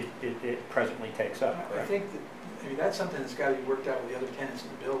space that it presently takes up. I think that, I mean, that's something that's got to be worked out with the other tenants in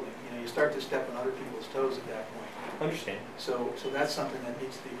the building. You know, you start to step on other people's toes at that point. Understand. So that's something that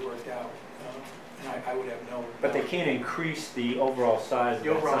needs to be worked out. And I would have no. But they can't increase the overall size of The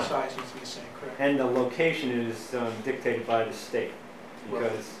that overall sign. size needs to be the same, correct? And the location is dictated by the state. Well,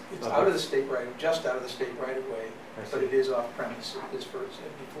 Because It's out of the state right, just out of the state right of way, I but see. it is off premise, as first said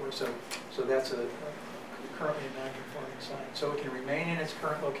before. So that's currently a non-conforming sign. So it can remain in its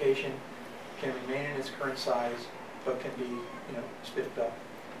current location, can remain in its current size, but can be, you know, spiffed up,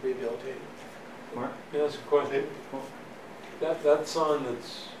 rehabilitated. Mark? May I ask a question? That sign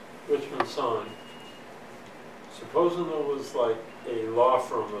that's Richmond sign, supposing there was like a law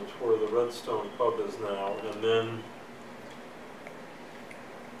firm that's where the Redstone Pub is now, and then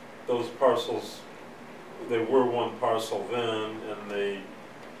those parcels, they were one parcel then, and they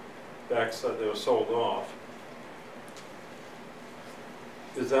backside, they were sold off.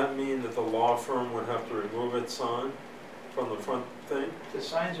 Does that mean that the law firm would have to remove its sign from the front thing? The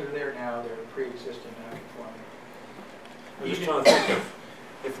signs are there now, they're pre-existing non-conforming. I'm just trying to think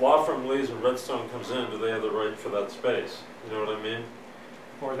if law firm leaves and Redstone comes in, do they have the right for that space? You know what I mean?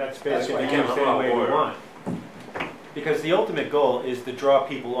 Or that space can be Again, used I'm any not a way we lawyer. want. Because the ultimate goal is to draw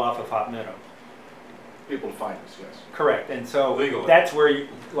people off of Hot Meadow. People to find us, yes. Correct, and so Legally. that's where,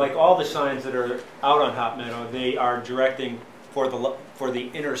 like all the signs that are out on Hot Meadow, they are directing for the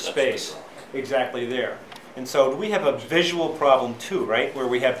inner space, exactly there. And so we have a visual problem too, right? Where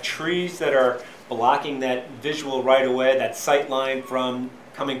we have trees that are blocking that visual right away, that sight line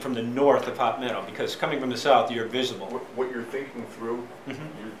coming from the north of Hot Meadow, because coming from the south, you're visible. What you're thinking through, Mhm.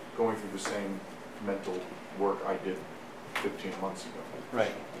 you're going through the same mental work I did 15 months ago.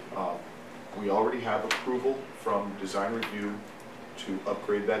 Right. We already have approval from design review to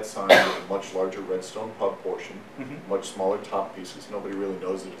upgrade that sign with a much larger Redstone Pub portion, Mhm. much smaller top pieces. Nobody really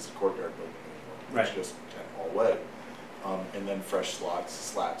knows that it's a courtyard building anymore. It's Right. just 10 all way. And then fresh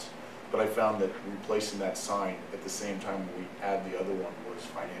slats. But I found that replacing that sign at the same time we add the other one was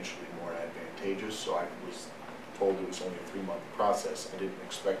financially more advantageous, so I was told it was only a 3-month process. I didn't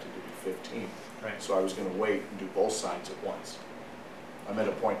expect it to be 15. Right. So I was going to wait and do both signs at once. I'm at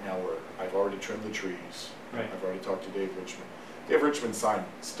a point now where I've already trimmed the trees. Right. I've already talked to Dave Richmond. Dave Richmond's sign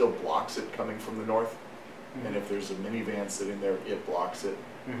still blocks it coming from the north. And if there's a minivan sitting there, it blocks it.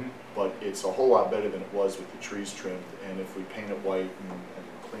 Mm-hmm. But it's a whole lot better than it was with the trees trimmed. And if we paint it white and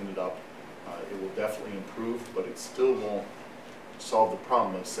clean it up, it will definitely improve, but it still won't solve the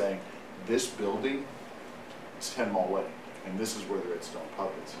problem of saying this building is 10 Mall Way, and this is where the Redstone Pub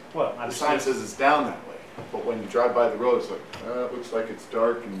is. Well, The sign says it's down that way, but when you drive by the road, it's like, it looks like it's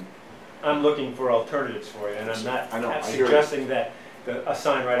dark and I'm looking for alternatives for you, and I'm not I know, not I hear you. suggesting that a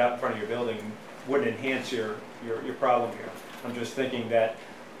sign right out in front of your building wouldn't enhance your problem here. I'm just thinking that,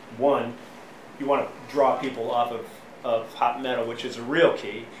 one, you want to draw people off of Hot Meadow, which is a real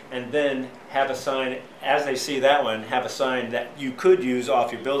key, and then have a sign, as they see that one, have a sign that you could use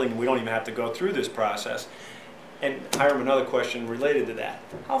off your building, and we don't even have to go through this process. And Hiram, another question related to that.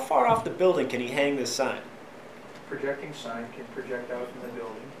 How far off the building can he hang this sign? Projecting sign can project out from the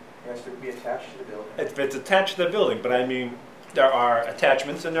building. It has to be attached to the building. If it's attached to the building, but I mean, there are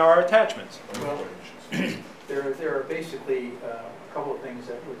attachments and there are attachments. Well, there are basically couple of things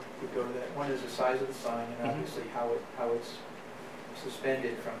that would go to that. One is the size of the sign, and Mhm. obviously how it's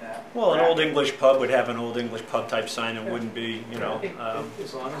suspended from that. Well, an rack. Old English pub would have an Old English pub type sign. It wouldn't be, you I know. think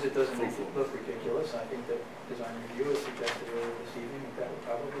as long as it doesn't make it look ridiculous, I think that design review has suggested earlier this evening that would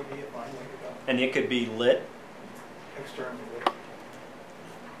probably be a fine way to go. And it could be lit. Externally.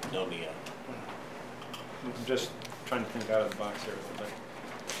 No neon. I'm just trying to think out of the box here a little bit.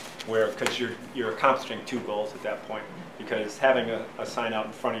 Where, because you're accomplishing two goals at that point. Because having a sign out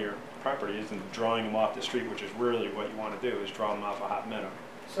in front of your property isn't drawing them off the street, which is really what you want to do, is draw them off a hot meadow.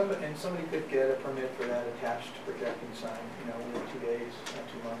 And somebody could get a permit for that attached projecting sign, within 2 days, not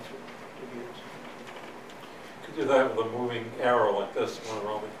 2 months or 2 years. Could do that with a moving arrow like this going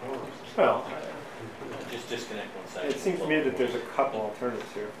around the corners. Well, Just disconnect one side. it seems to me that there's a couple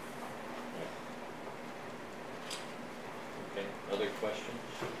alternatives here. Okay, other questions?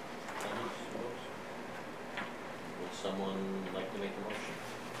 Comments? Would someone like to make a motion?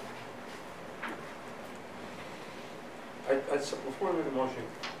 Before I make a motion,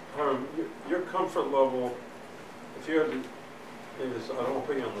 Hiram, your comfort level, if you had to, maybe this, I don't want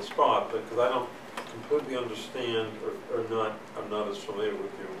to put you on the spot, but because I don't completely understand or not, I'm not as familiar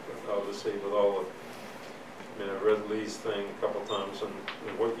with you, but obviously with all the, I read Lee's thing a couple times and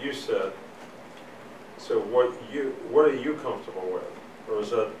what you said. So what are you comfortable with? Or is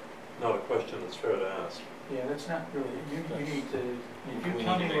that not a question that's fair to ask? Yeah, that's not really, you need to, if you We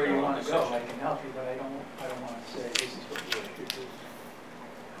tell need me to where make you our want own to go, decision. I can help you, but I don't want to say this is what you should do.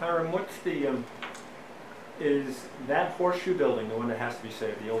 Hiram, what's the, is that horseshoe building, the one that has to be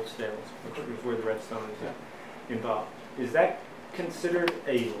saved, the old stables, which is where the redstone is involved, is that considered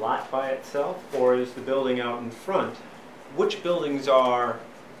a lot by itself, or is the building out in front? Which buildings are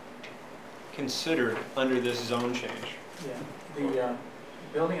considered under this zone change? Yeah, the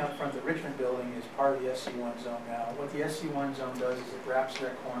building out front, the Richmond building, is part of the SC1 zone now. What the SC1 zone does is it wraps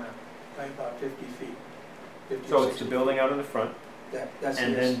that corner by about 50 feet. 50 So or it's the 60 building out in the front, That's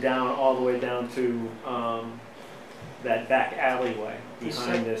and the then down, all the way down to that back alleyway This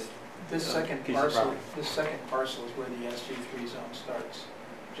behind this. This second piece of parcel, property. this second parcel is where the SC3 zone starts.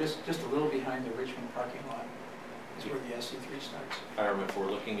 Just a little behind the Richmond parking lot is where the SC3 starts. Hiram, if we're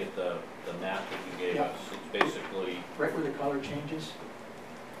looking at the map that you gave Yeah. us, it's basically, Right where the color changes.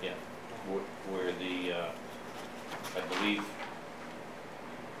 yeah, where the, I believe,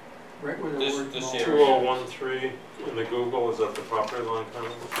 Right where the This- word this mall. area. 2013 in the Google, is that the property line kind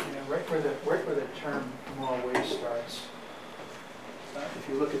of? Yeah, right where the term mall way starts. If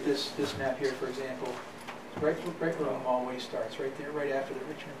you look at this map here, for example, right where the mall way starts, right there, right after the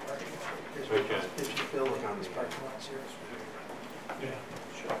Richmond parking lot. Here's Okay. the building, this parking lot's here. Yeah.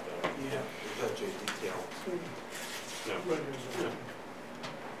 check that out. Yeah. That's a detail. Yeah. Yeah,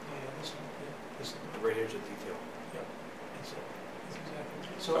 this one, yeah, this one. Right here's a detail. That's it. That's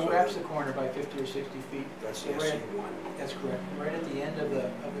exactly right. So it wraps the corner by 50 or 60 feet. That's So the right- SC1. That's correct. Right at the end of the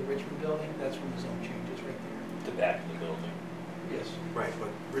Richmond building, that's when the zone changes, right The back of the building. there. Yes. Right, but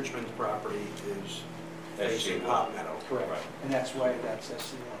Richmond's property is That's facing the- Hot Meadow. Correct. Right. And that's why that's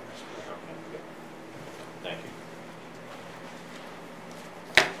SC1. That's correct. Okay. Thank you.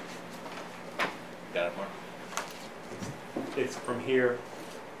 Got it, Mark? It's from here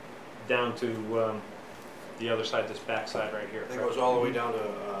down to the other side, this back side right here. It goes all the way down to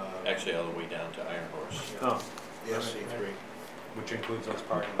Actually, all the way down to Iron Horse. Oh, the SC3. which includes those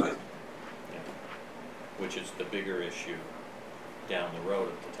parking lots. Yeah. Which is the bigger issue down the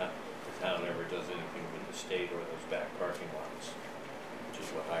road if the town ever does anything with the state or those back parking lots, which is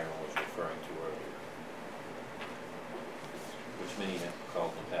what Hiram was referring to earlier. Which many have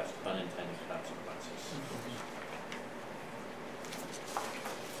called in the past unintended consequences.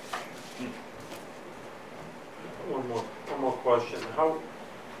 One more question. How,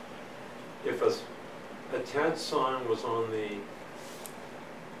 if a TAD sign was on the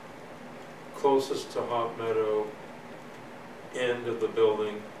closest to Hot Meadow end of the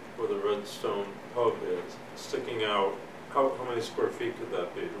building where the Redstone pub is, sticking out, how many square feet could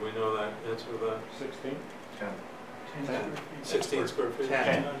that be? Do we know that answer to that? 16? 10 square feet. 16 square feet?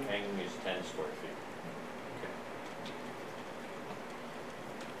 10. Hanging is 10 square feet.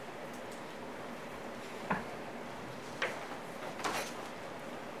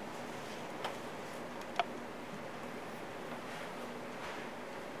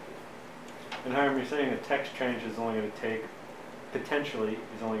 And Hiram, you're saying a text change is only going to take, potentially,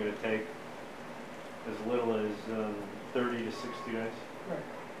 is only going to take as little as 30 to 60 days? Right.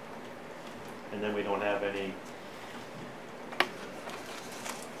 And then we don't have any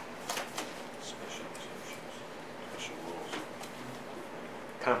Special exceptions, special rules.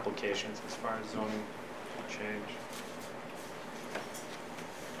 complications as far as zoning change.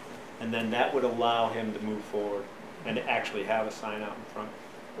 And then that would allow him to move forward and to actually have a sign out in front.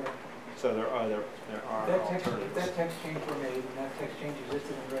 Correct. So there are If alternatives. that text change were made, and that text change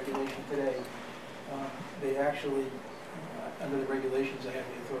existed in regulation today, they actually, under the regulations, they have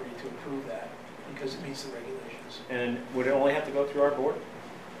the authority to approve that because it meets the regulations. And would it only have to go through our board?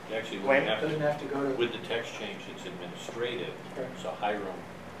 You actually When? wouldn't have It doesn't to, have to go to. with the text change, it's administrative, Correct. so Hiram's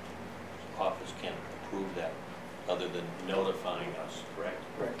office can't approve that other than notifying us, correct?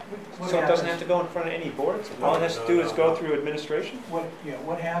 Correct. So it doesn't have to go in front of any boards? All it has to do is go through administration?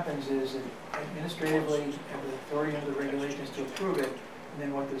 What happens is that administratively, have the authority under the regulations to approve it, and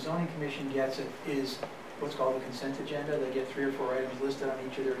then what the zoning commission gets is what's called a consent agenda. They get 3 or 4 items listed on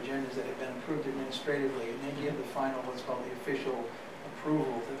each of their agendas that have been approved administratively, and they give the final, what's called the official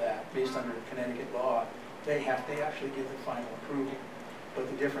approval to that, based under Connecticut law. They actually give the final approval. But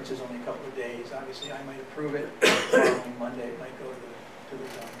the difference is only a couple of days. Obviously, I might approve it, the following Monday it might go to the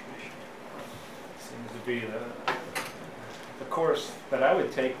zoning commission. Seems to be the course that I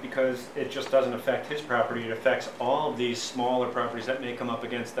would take, because it just doesn't affect his property. It affects all of these smaller properties that may come up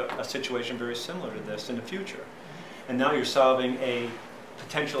against a situation very similar to this in the future. And now you're solving a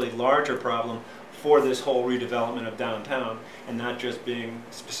potentially larger problem for this whole redevelopment of downtown, and not just being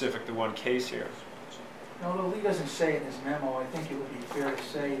specific to one case here. Although Lee doesn't say in his memo, I think it would be fair to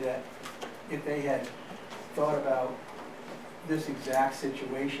say that if they had thought about this exact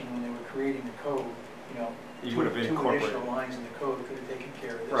situation when they were creating the code, You would have two incorporated. additional lines in the code could have taken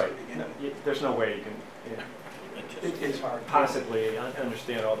care of this Right. to begin No, with. there's no way you can It's hard. possibly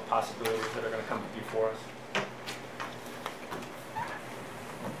understand all the possibilities that are going to come before us.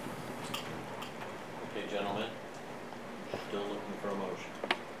 Okay, gentlemen, still looking for a motion.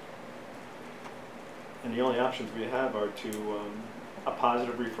 And the only options we have are to a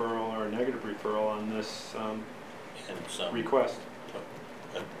positive referral or a negative referral on this And some request.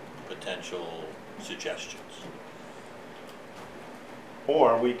 potential suggestions.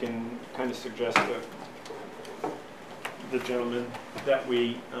 Or we can kind of suggest to the gentleman that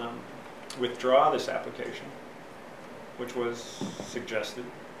we withdraw this application, which was suggested,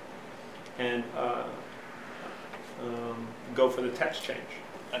 and go for the text change.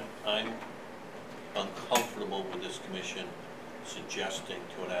 I'm uncomfortable with this commission suggesting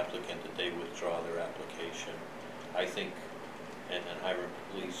to an applicant that they withdraw their application. I think, and Hiram,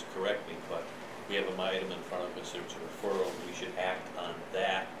 please correct me, but we have an item in front of us, there's a referral, we should act on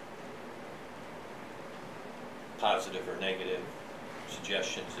that. Positive or negative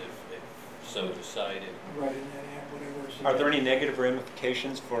suggestions if so decided. Right, in that act, whatever. Are there any negative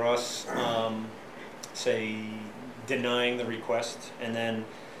ramifications for us, say, denying the request, and then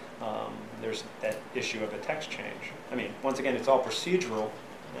there's that issue of a text change? I mean, once again, it's all procedural,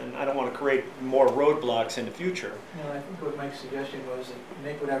 and I don't want to create more roadblocks in the future. No, I think what Mike's suggestion was that you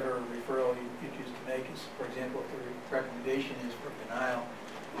make whatever referral you choose to make. Is, for example, if the recommendation is for denial,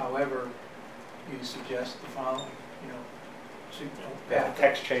 however, you suggest the following, That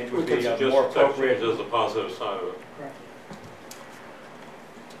text change would be Just more text appropriate. change is the positive side of it. Correct.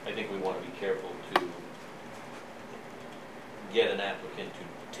 I think we want to be careful to get an applicant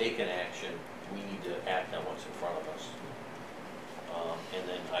to take an action. We need to act on what's in front of us. And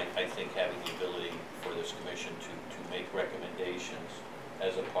then I think having the ability for this commission to make recommendations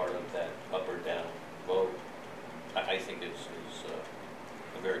as a part of that up or down vote, I think is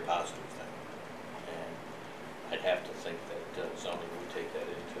a very positive thing. And I'd have to think that zoning would take that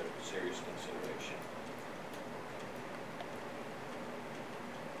into serious consideration.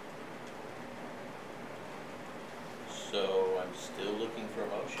 So I'm still looking for a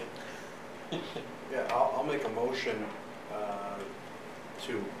motion. Yeah, I'll make a motion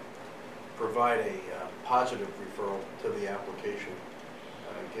to provide a positive referral to the application,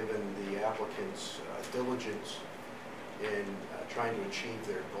 given the applicant's diligence in trying to achieve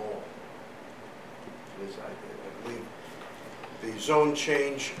their goal. Because I believe the zone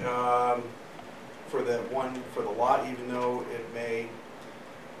change for the lot, even though it may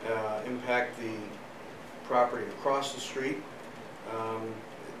impact the property across the street,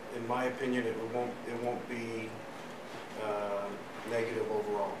 in my opinion, it won't be negative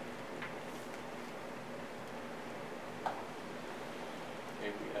overall.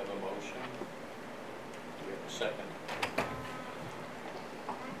 Okay, we have a motion. Do we have a second?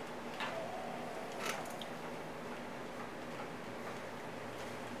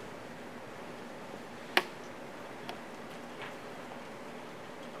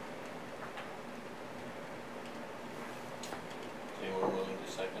 Is anyone willing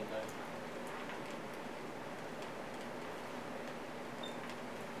to second that?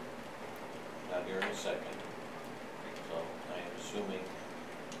 Not hearing a second. So I am assuming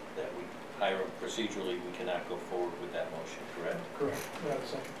that we Hiram, procedurally, we cannot go forward with that motion, correct? Correct. Without a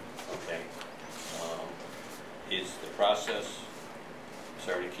second. Okay. Is the process,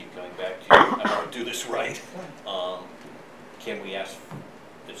 sorry to keep going back to you, I want to do this right. Can we ask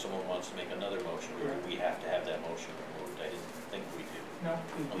if someone wants to make another motion, or do we have to have that motion removed? I didn't think we did. No,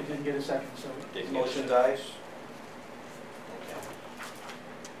 it didn't get a second, so. Didn't get a Motion second. dies. Okay.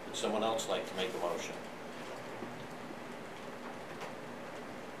 Would someone else like to make a motion?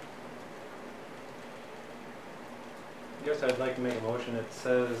 I guess I'd like to make a motion that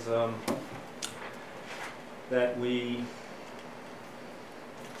says that we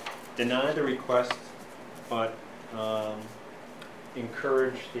deny the request, but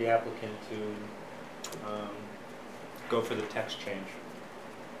encourage the applicant to go for the text change,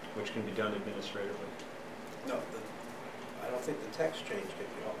 which can be done administratively. No, I don't think the text change can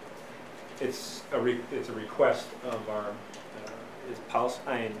be helped. It's a request of our is policy.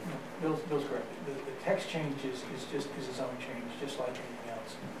 Bill's correct. The text change is its own change, just like anything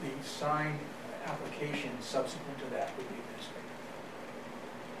else. The signed application subsequent to that would be administrative.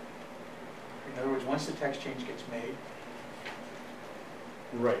 In other words, once the text change gets made.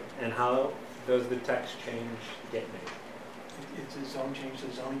 Right. And how does the text change get made? It's its own change.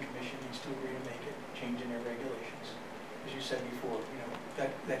 The zoning commission needs to agree to make it, change in their regulations. As you said before,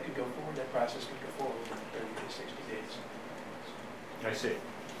 that could go forward, that process could go forward in 30 to 60 days. I see.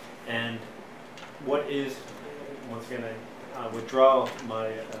 And what is, once again, I withdraw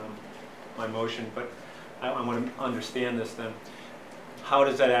my my motion, but I want to understand this then. How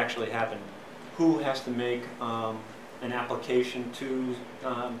does that actually happen? Who has to make an application to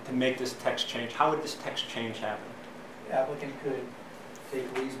make this text change? How would this text change happen? The applicant could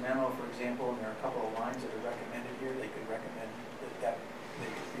take Lee's memo, for example, and there are a couple of lines that are recommended here. They could recommend that they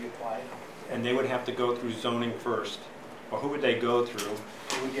could reapply. And they would have to go through zoning first. Or who would they go through?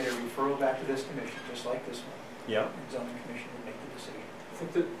 They would get a referral back to this commission, just like this one. Yeah. And zoning commission would make the decision. I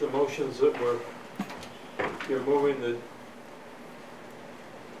think that the motions that you're moving the,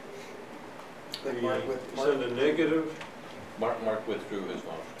 you said a negative? Mark withdrew his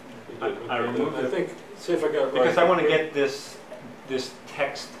motion. I removed it. I think, see if I got it right. Because I want to get this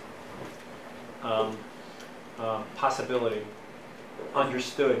text possibility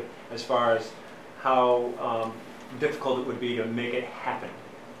understood as far as how difficult it would be to make it happen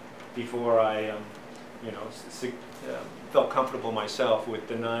before I, felt comfortable myself with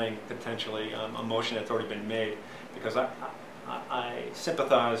denying potentially a motion that's already been made, because I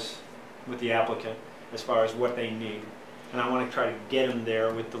sympathize with the applicant as far as what they need, and I want to try to get them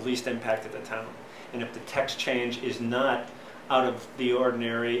there with the least impact to the town. And if the text change is not out of the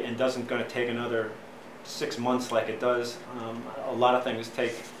ordinary and doesn't going to take another 6 months like it does, a lot of things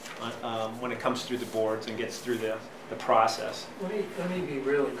take when it comes through the boards and gets through the process. Let me be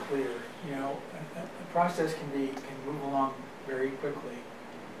really clear. The process can move along very quickly.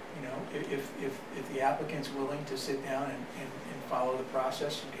 If the applicant's willing to sit down and follow the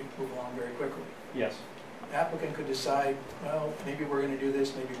process, it can move along very quickly. Yes. The applicant could decide, well, maybe we're going to do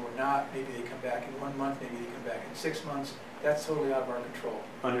this, maybe we're not, maybe they come back in 1 month, maybe they come back in 6 months. That's totally out of our control.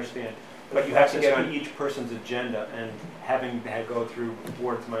 Understand. But you have to get on each person's agenda, and having had go through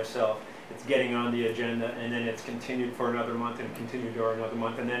boards myself, it's getting on the agenda, and then it's continued for another month, and continued for another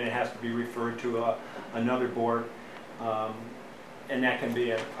month, and then it has to be referred to another board, and that can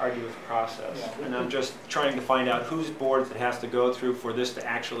be an arduous process. Yeah. And I'm just trying to find out whose boards it has to go through for this to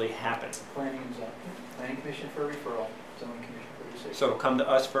actually happen. Planning commission for referral, zoning commission for decision. So it'll come to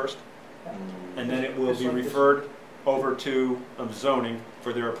us first, Yeah. and then it will be referred over to zoning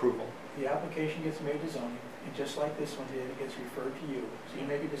for their approval. The application gets made to zoning, and just like this one did, it gets referred to you. So you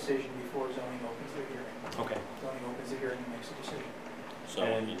make a decision before zoning opens their hearing. Okay. Zoning opens the hearing and makes a decision. So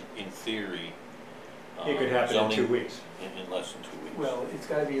in theory, It could happen in 2 zoning weeks. in less than 2 weeks. Well, it's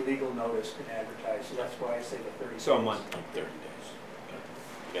got to be legal notice and advertised, so that's why I say the 30 days. So a month. Like 30 days. Okay.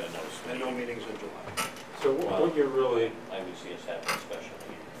 You got to notice. And no meetings in July. So what you're really, I would see us having a special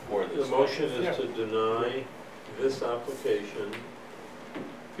meeting for this. the motion thing. is to deny this application.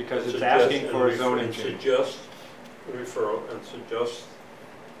 Because it's Suggest asking for a and zoning and change. Suggest referral and suggest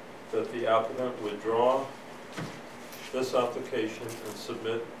that the applicant withdraw this application and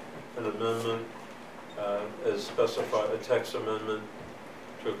submit an amendment as specified, a text amendment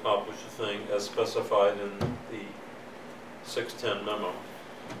to accomplish the thing as specified in the 610 memo.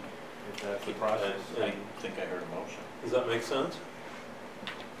 If that's the process. I think I heard a motion. Does that make sense?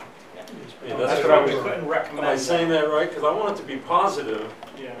 Yeah. I mean, That's that's what I We was- couldn't Am recommend. I saying that right? Because I want it to be positive,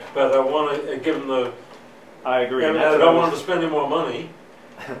 Yeah. but I want to give them the, I agree. and That's I what don't was- want them to spend any more money.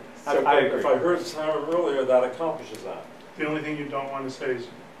 I So agree. if I heard Simon earlier, that accomplishes that. The only thing you don't want to say is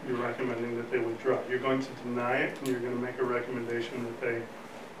you're recommending that they withdraw. You're going to deny it, and you're going to make a recommendation that they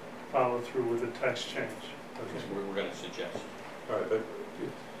follow through with a text change. We're going to suggest. All right, but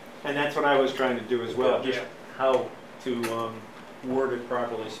And that's what I was trying to do as well, Yeah. just how to word it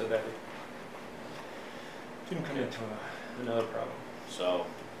properly so that it didn't come into another problem. So,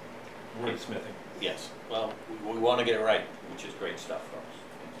 Wordsmithing. yes, well, we want to get it right, which is great stuff for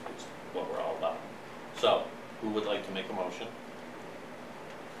us. It's what we're all about. So, who would like to make a motion?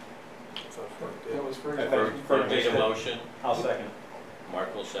 That was first. Ferg made a motion, I'll second.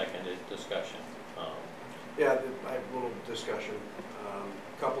 Mark will second it, discussion. Yeah, I have a little discussion.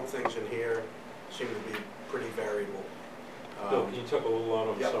 Couple things in here seem to be pretty variable. Bill, you took a little out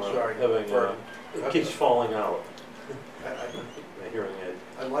of, Yeah, sorry, sorry. having, it keeps falling out, I the hearing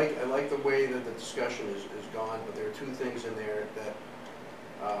aid. like the way that the discussion is gone, but there are two things in there that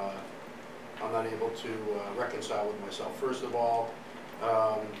I'm not able to reconcile with myself. First of all,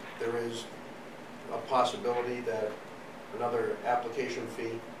 there is a possibility that another application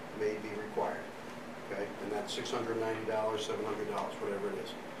fee may be required, okay? And that's $690, $700, whatever it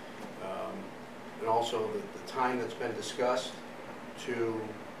is. And also the time that's been discussed to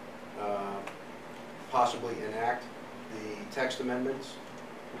possibly enact the text amendments.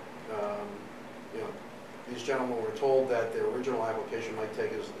 You know, these gentlemen were told that their original application might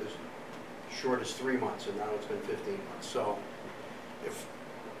take as short as 3 months, and now it's been 15 months. So if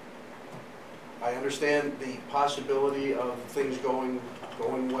I understand the possibility of things going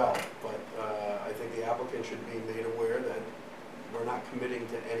well, but I think the applicant should be made aware that we're not committing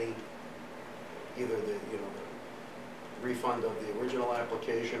to any, either the refund of the original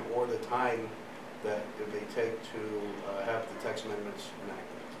application or the time that it may take to have the text amendments enacted.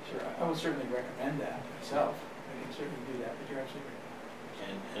 Sure, I would certainly recommend that myself. I can certainly do that, but you're absolutely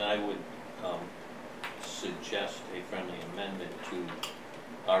right. And I would suggest a friendly amendment to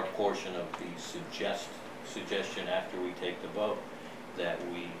our portion of the suggestion after we take the vote, that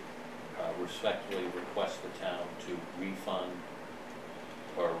we respectfully request the town to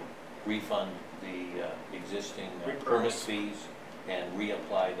refund the existing permit fees and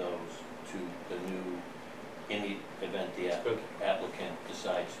reapply those to the new, in the event the applicant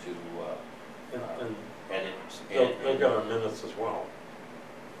decides to edit. They've got our minutes as well.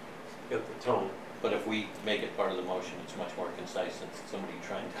 Get the tone. But if we make it part of the motion, it's much more concise than somebody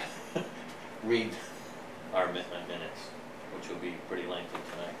trying to read our minutes, which will be pretty lengthy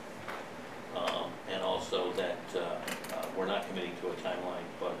tonight. And also that we're not committing to a timeline,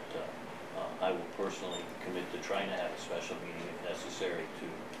 but I will personally commit to trying to have a special meeting if necessary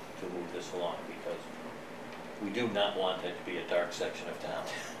to move this along, because we do not want it to be a dark section of town,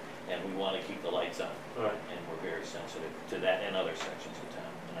 and we want to keep the lights on. Right. And we're very sensitive to that and other sections of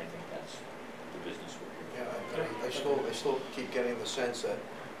town, and I think that's the business we're here. Yeah, I still keep getting the sense that,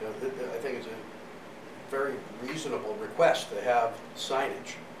 I think it's a very reasonable request to have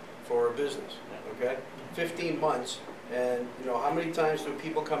signage for a business, okay? 15 months, and how many times do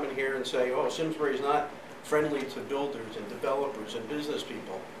people come in here and say, oh, Simsbury is not friendly to builders and developers and business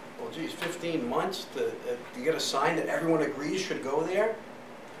people? Well, geez, 15 months to get a sign that everyone agrees should go there?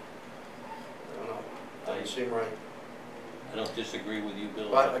 I don't know, doesn't seem right. I don't disagree with you,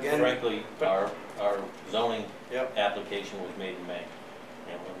 Bill. But again, frankly, our zoning Yep. application was made in May,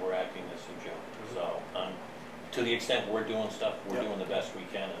 and we're acting this in June. So, to the extent we're doing stuff, we're Yep. doing the best we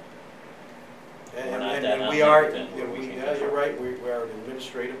can. And, We're not and, that and we are, omnipotent where we can yeah, control. you're right, we are an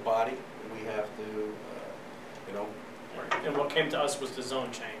administrative body, and we have to, And what came to us was the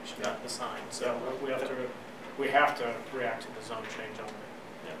zone change, not the sign, so we have to react to the zone change only.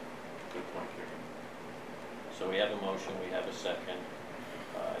 Yeah, good point, Gary. So we have a motion, we have a second.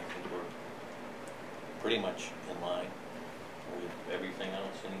 I think we're pretty much in line with everything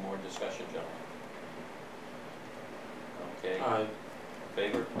else. Any more discussion, gentlemen? Okay.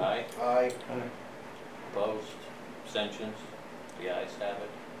 Favor? Aye? Aye. Opposed? Abstentions? The ayes have it.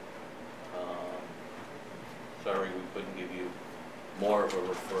 Sorry we couldn't give you more of a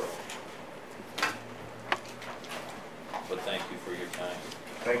referral. But thank you for your time.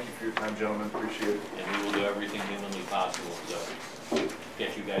 Thank you for your time, gentlemen, appreciate it. And we will do everything humanly possible to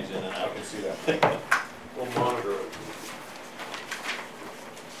get you guys in and out. I can see that. We'll monitor it.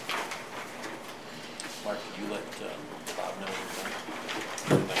 Mark, did you let Bob know?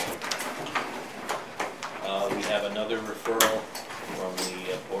 We have another referral from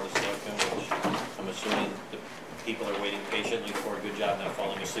the Board of Selectmen, which I'm assuming the people are waiting patiently for a good job, not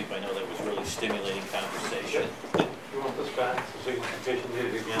falling asleep. I know that was really stimulating conversation. You want this back, so you can need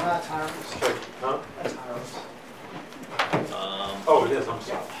it again? That's Hiram's. Sure. Huh? That's Hiram's. Oh, it is, I'm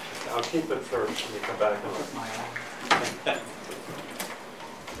sorry. I'll keep it for when you come back. Put my own.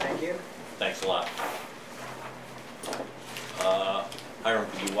 Thank you. Thanks a lot. Hiram,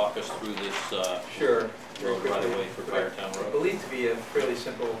 can you walk us through this Sure. road right away for Firetown Road? Believed to be a fairly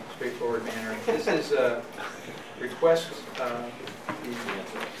simple, straightforward manner. This is a request, the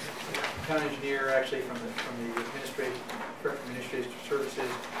town engineer, actually from the administrative services,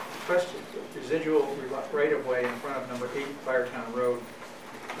 requested residual right-of-way in front of number 8 Firetown Road.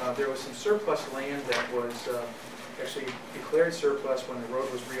 There was some surplus land that was actually declared surplus when the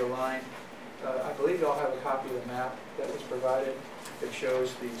road was realigned. I believe you all have a copy of the map that was provided that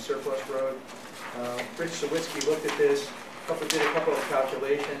shows the surplus road. Rich Sawitsky looked at this, did a couple of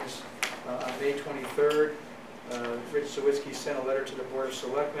calculations. On May 23rd, Rich Sawitsky sent a letter to the Board of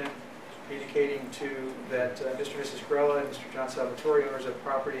Selectmen indicating that Mr. and Mrs. Grella and Mr. John Salvatore, owners of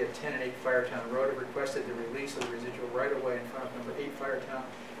property at 10 and 8 Firetown Road, have requested the release of the residual right-of-way in front of number 8 Firetown.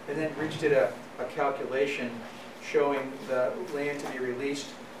 And then Rich did a calculation showing the land to be released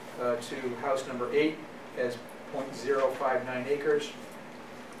to house number 8 as 0.059 acres.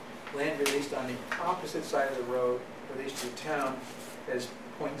 Land released on the opposite side of the road, released to the town as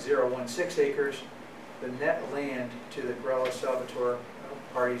 0.016 acres. The net land to the Grella Salvatore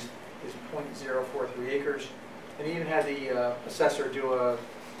parties is 0.043 acres. And he even had the assessor do a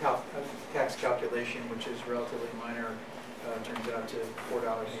tax calculation, which is relatively minor. Turns out to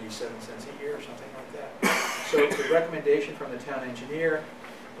 $4.87 a year or something like that. So the recommendation from the town engineer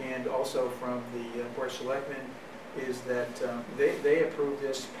and also from the Board of Selectmen is that they approve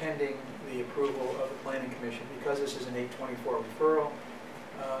this pending the approval of the Planning Commission. Because this is an 824 referral,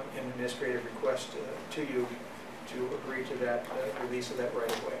 an administrative request to you to agree to that release of that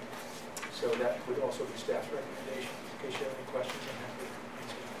right of way. So that would also be staff's recommendation. In case you have any questions, I'm happy to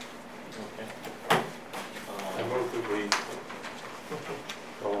answer them. Okay. I move that we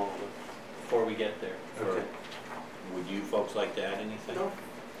go on with it. Before we get there, Okay. would you folks like to add anything? No.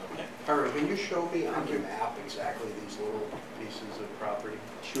 Okay. Harold, can you show me on your map exactly these little pieces of property?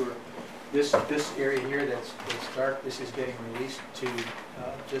 Sure. This area here that's dark, this is getting released to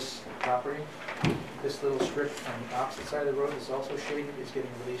this property. This little strip on the opposite side of the road is also shaded, is getting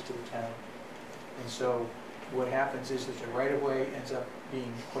released to the town. And so what happens is that the right-of-way ends up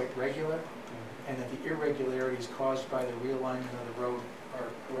being quite regular, and that the irregularities caused by the realignment of the road are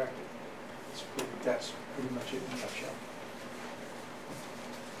corrected. That's pretty much it in a nutshell.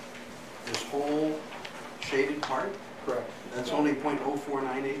 This whole shaded part, Correct. that's only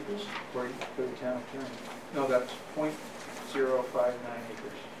 0.049 acres? Right for the town attorney. No, that's 0.059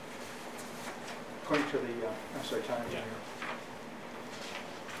 acres. According to the, I'm sorry, town engineer.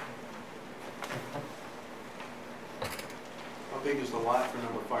 How big is the lot for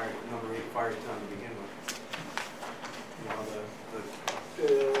number 8 Firetown to begin with? You know,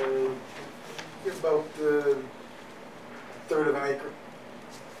 About a third of an acre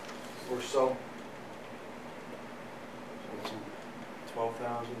or so. So it's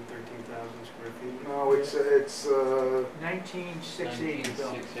 12,000, 13,000 square feet? No, it's 19,680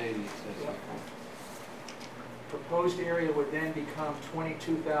 built. 680 says. Proposed area would then become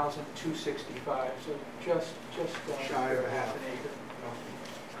 22,265, so just Shy of a half. an acre.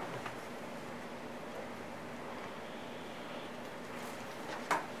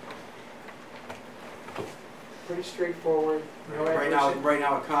 Pretty straightforward. No Right adverse-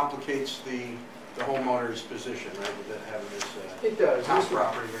 now it complicates the homeowner's position, right, with that having this It does. house This would-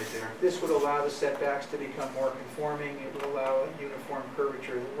 property right there. This would allow the setbacks to become more conforming. It would allow a uniform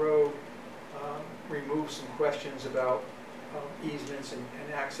curvature of the road, remove some questions about easements and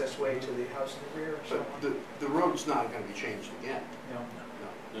access way to the house in the rear and so But on. the road's not going to be changed again. No.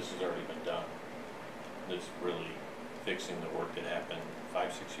 This has already been done. This really fixing the work that happened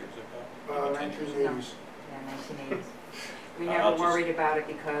 5-6 years ago? Maybe 10 years ago? 1980s. Yeah, 1980s. We I'll never just- worried about it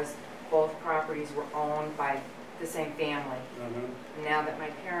because both properties were owned by the same family. Now that my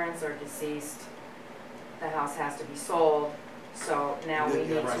parents are deceased, the house has to be sold, so now we Yeah,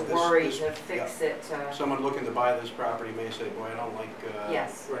 need right. to This- worry this- to fix it to, Someone looking to buy this property may say, boy, I don't like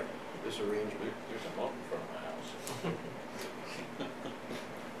yes. Right. this arrangement. There's a moat in front of my house.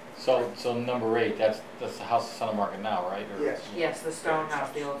 So number 8, that's the house that's on the market now, right? Or- Yes. Yes, the stone house,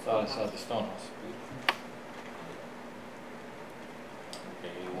 the old stone So house. the stone house.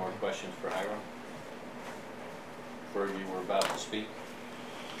 Okay, any more questions for Hiram? Ferg, you were about to speak?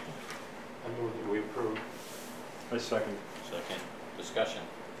 I move that we approve. I second. Second, discussion.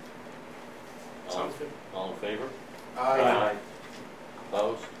 Sounds good. All in favor? Aye.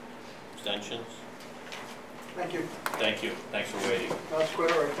 Opposed? Abstentions? Thank you. Thank you, thanks for waiting. That's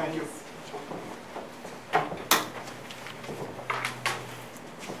quite all right. Thank you.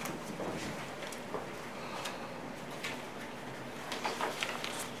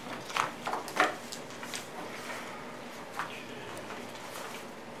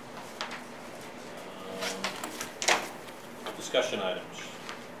 items.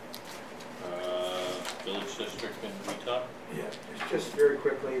 Village District and Weetop? Yeah, just very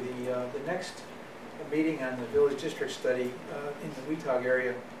quickly, the next meeting on the Village District study in the Weetog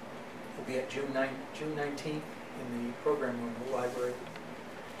area will be at June 19th in the program room of the library.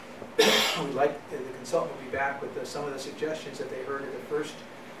 We'd like, the consultant will be back with some of the suggestions that they heard at the first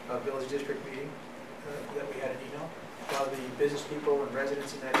Village District meeting that we had an email. A lot of the business people and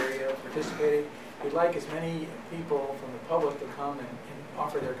residents in that area participated. We'd like as many people from the public to come and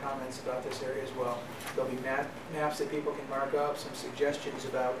offer their comments about this area as well. There'll be maps that people can mark up, some suggestions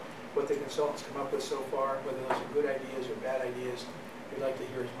about what the consultants come up with so far, whether those are good ideas or bad ideas. We'd like to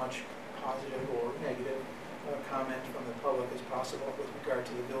hear as much positive or negative comment from the public as possible with regard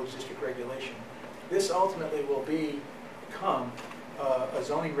to the village district regulation. This ultimately will become a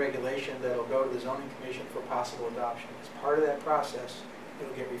zoning regulation that will go to the zoning commission for possible adoption. As part of that process,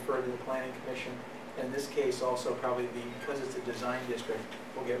 it'll get referred to the planning commission. In this case, also probably because it's a design district,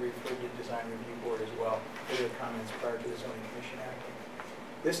 will get referred to the design review board as well for their comments prior to the zoning commission acting.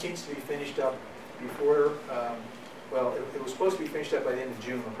 This needs to be finished up before, well, it was supposed to be finished up by the end of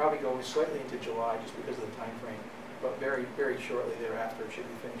June. We'll probably go slightly into July just because of the time frame, but very, very shortly thereafter it should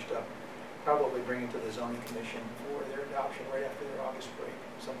be finished up. Probably bring it to the zoning commission for their adoption right after their August break,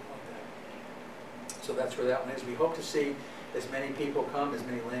 something like that. So that's where that one is. We hope to see as many people come, as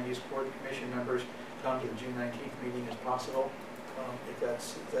many land use board commission members come to the June 19th meeting as possible. If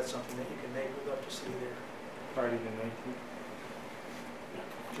that's something that you can make, we'd love to see you there. Friday the 19th?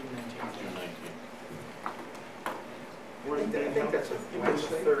 June 19th. June 19th. I think that's a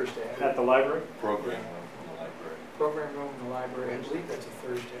Thursday. At the library? Program room from the library. Program room in the library. I believe that's a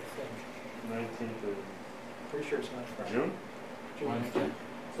Thursday, I think. 19th of Pretty sure it's not Friday. June? June. Wednesday.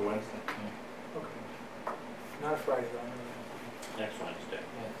 It's a Wednesday. Okay. Not a Friday, though. I know that. Next Wednesday.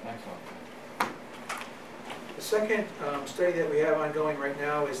 Yeah, next one. The second study that we have ongoing right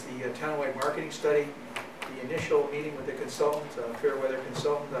now is the townwide marketing study. The initial meeting with the consultant, Fairweather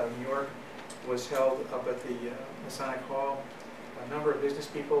consultant out of New York, was held up at the Masonic Hall. A number of business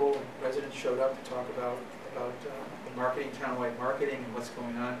people and residents showed up to talk about the marketing, townwide marketing, and what's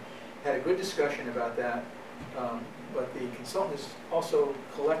going on. Had a good discussion about that, but the consultant is also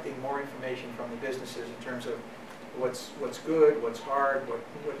collecting more information from the businesses in terms of what's good, what's hard,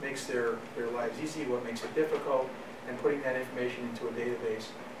 what makes their lives easy, what makes it difficult, and putting that information into a database.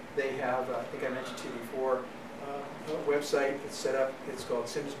 They have, I think I mentioned to you before, a website that's set up. It's called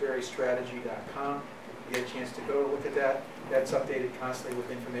simsburystrategy.com. You get a chance to go look at that. That's updated constantly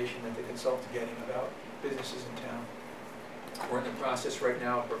with information that the consultant's getting about businesses in town. We're in the process right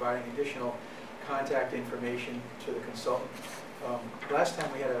now of providing additional contact information to the consultant. Last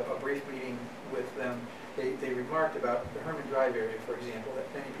time we had a brief meeting with them, they remarked about the Herman Drive area, for example, that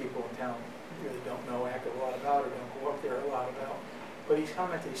many people in town really don't know a heck of a lot about or don't go up there a lot about. But he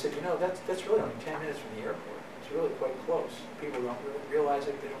commented, he said, you know, that's really only 10 minutes from the airport. It's really quite close. People don't really realize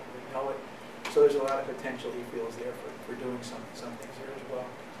it, they don't really know it. So there's a lot of potential, he feels, there for doing some things there as well.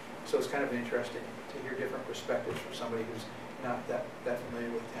 So it's kind of interesting to hear different perspectives from somebody who's not that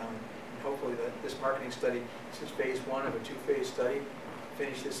familiar with town. And hopefully this marketing study, this is phase one of a two-phase study.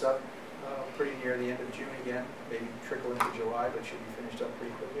 Finish this up pretty near the end of June again, maybe trickle into July, but should be finished up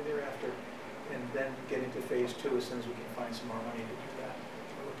pretty quickly thereafter. And then get into phase two as soon as we can find some more money to do that.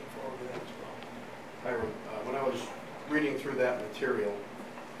 We're looking forward to that as well. Hiram, when I was reading through that material,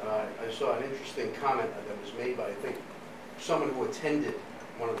 I saw an interesting comment that was made by, I think, someone who attended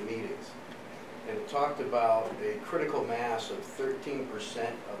one of the meetings. And it talked about a critical mass of 13% of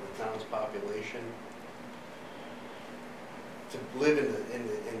the town's population to live in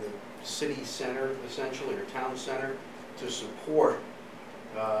the city center, essentially, or town center, to support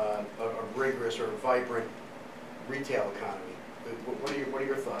a rigorous or vibrant retail economy. What are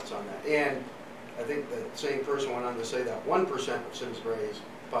your thoughts on that? And I think the same person went on to say that 1% of Simsbury's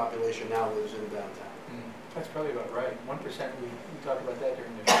population now lives in downtown. That's probably about right. 1%, we talked about that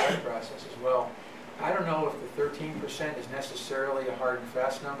during the budget process as well. I don't know if the 13% is necessarily a hard and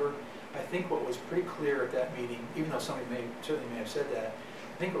fast number. I think what was pretty clear at that meeting, even though somebody certainly may have said that,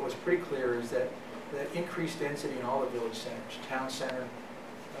 I think what was pretty clear is that increased density in all the village centers, town center,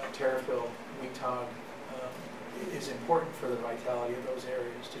 Terriffill, Weetog, is important for the vitality of those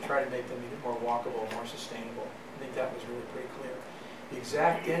areas to try to make them even more walkable, more sustainable. I think that was really pretty clear. The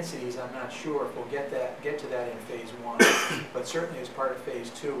exact densities, I'm not sure if we'll get to that in phase one, but certainly as part of phase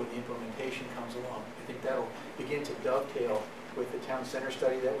two, when the implementation comes along, I think that'll begin to dovetail with the town center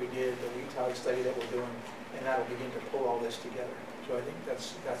study that we did, the Weetog study that we're doing, and that'll begin to pull all this together. So I think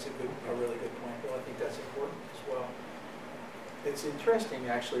that's a really good point, Bill. I think that's important as well. It's interesting,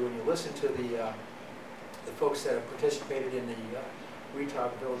 actually, when you listen to the folks that have participated in the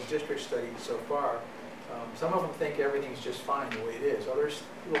Weetag Village District study so far, some of them think everything's just fine the way it is. Others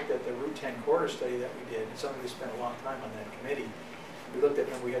looked at the Route 10 corridor study that we did, and some of us spent a long time on that committee. We looked at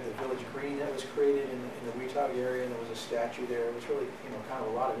when we had the village green that was created in the Weetag area, and there was a statue there. It was really, kind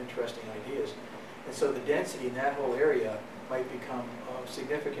of a lot of interesting ideas. And so the density in that whole area might become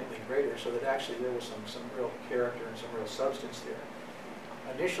significantly greater, so that actually there was some real character and some real substance there.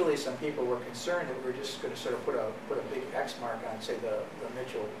 Initially, some people were concerned that we were just going to sort of put a big X mark on, say, the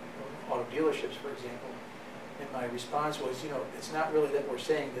Mitchell auto dealerships, for example. And my response was, it's not really that we're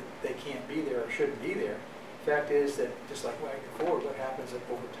saying that they can't be there or shouldn't be there. The fact is that, just like Wagner Ford, what happens if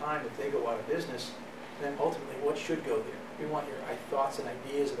over time, if they go out of business, then ultimately what should go there? We want your thoughts and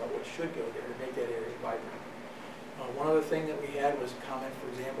ideas about what should go there to make that area vibrant. One other thing that we had was a comment, for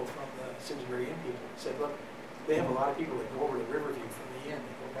example, from the Simsbury Inn people. It said, look, they have a lot of people that go over to Riverview from the inn.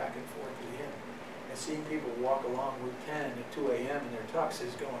 They go back and forth to the inn. And seeing people walk along Route 10 at 2 a.m. in their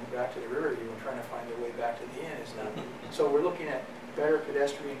tuxes going back to the Riverview and trying to find their way back to the inn is not. So we're looking at better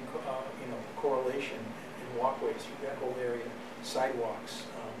pedestrian, correlation and walkways through that whole area, sidewalks,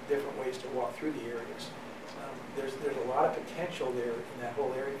 different ways to walk through the areas. There's a lot of potential there in that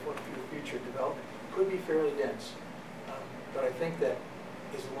whole area for future development. It could be fairly dense, but I think that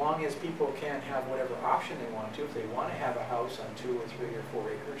as long as people can have whatever option they want to, if they want to have a house on 2 or 3 or 4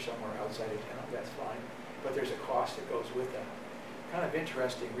 acres somewhere outside of town, that's fine. But there's a cost that goes with that. Kind of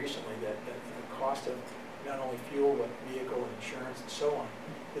interesting recently that the cost of not only fuel but vehicle and insurance and so on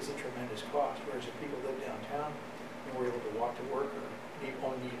is a tremendous cost. Whereas if people live downtown and we're able to walk to work or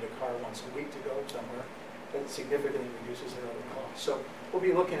only need a car once a week to go somewhere, that significantly reduces their other costs. So we'll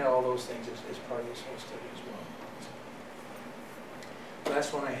be looking at all those things as part of this whole study as well.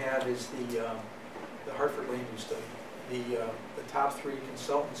 Last one I have is the Hartford Land Use Study. The top 3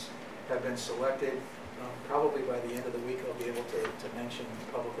 consultants have been selected. Probably by the end of the week I'll be able to mention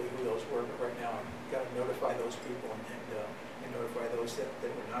publicly who those were, but right now I've got to notify those people and notify those that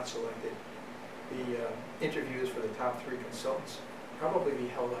were not selected. The interviews for the top 3 consultants probably be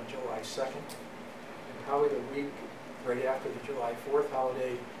held on July 2nd. And probably the week right after the July 4th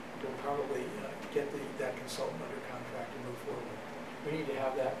holiday, we'll probably get that consultant under contract and move forward. We need to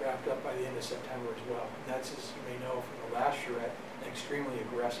have that wrapped up by the end of September as well. And that's, as you may know from the last year, an extremely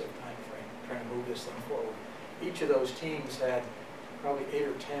aggressive time frame, trying to move this thing forward. Each of those teams had probably 8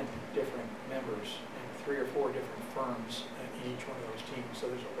 or 10 different members and 3 or 4 different firms in each one of those teams. So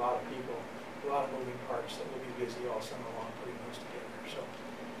there's a lot of people, a lot of moving parts that will be busy all summer long putting those together. So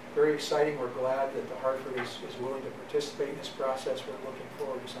very exciting. We're glad that the Hartford is willing to participate in this process. We're looking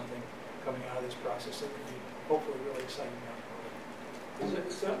forward to something coming out of this process that could be hopefully really exciting now.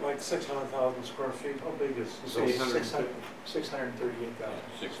 Is that like 600,000 square feet? How big is it? 638,000.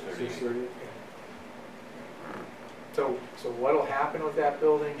 638. So what will happen with that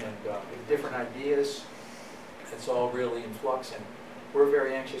building and different ideas, it's all really in flux, and we're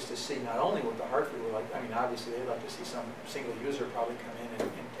very anxious to see not only what the Hartford would like. I mean, obviously they'd like to see some single user probably come in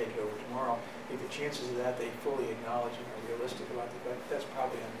and take it over tomorrow. I think the chances of that they fully acknowledge and are realistic about the fact that's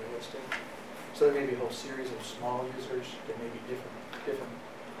probably unrealistic. So there may be a whole series of small users. There may be different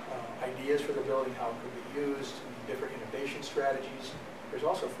ideas for the building, how it could be used, different innovation strategies. There's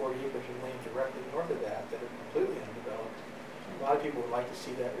also 40 acres of land directly north of that that are completely undeveloped. A lot of people would like to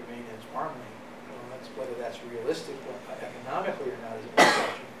see that remain as farmland. Whether that's realistic economically or not is another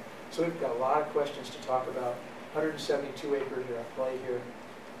question. So we've got a lot of questions to talk about. 172 acres are at play here.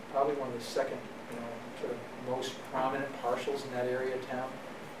 Probably one of the second, sort of most prominent parcels in that area of town.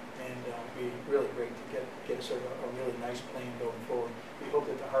 And it'd be really great to get a sort of a really nice plan going forward. We hope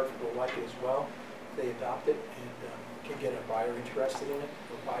that the Hartford will like it as well. They adopt it and can get a buyer interested in it,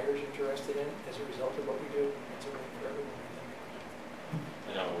 or buyers interested in it as a result of what we do. It's a win for everyone, I think.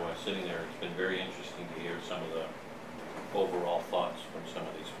 I know, sitting there, it's been very interesting to hear some of the overall thoughts from some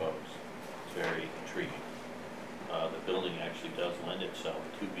of these folks. It's very intriguing. The building actually does lend itself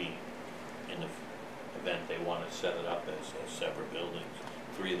to be, in the event they want to set it up as separate buildings.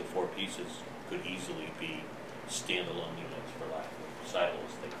 3 of the 4 pieces could easily be standalone units, for lack of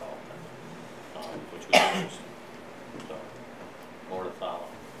silos, they call them, which would be interesting. So, more to follow.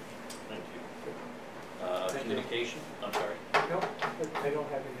 Thank you. Communication? I'm sorry. No, I don't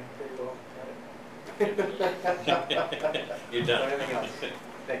have anything very well. You're done. Anything else?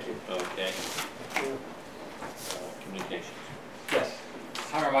 Thank you. Okay. Communications. Yes.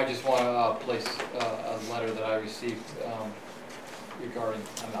 Hiram, I just want to place a letter that I received regarding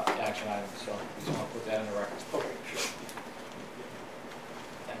action items, so I just want to put that in the record. Okay, sure.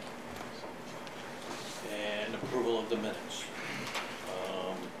 Thank you. And approval of the minutes.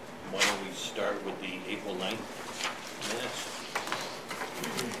 Why don't we start with the April 9th minutes?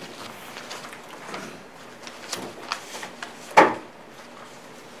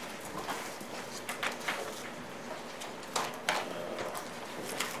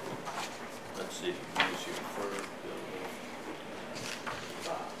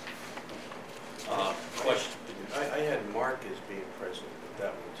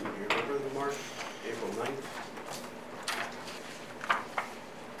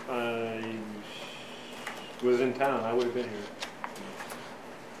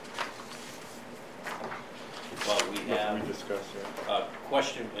 discuss here.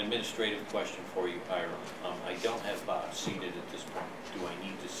 Question, administrative question for you, Hiram. I don't have Bob seated at this point. Do I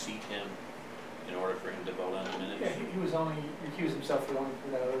need to seat him in order for him to vote on the minutes? Yeah, he was only, recused himself for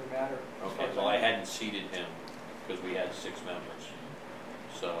that other matter. Okay, well, I hadn't seated him because we had 6 members.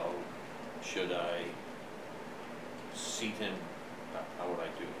 So, should I seat him? How would I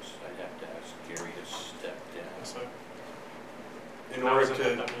do this? I'd have to ask Gary to step down So, In I order wasn't at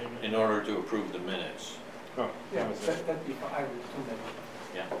to, that meeting. in order to approve the minutes. Oh, Yeah, that was it. that'd be fine, I would assume that.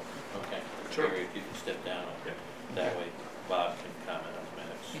 Yeah, okay. Sure. Gary, if you can step down, that way Bob can comment on the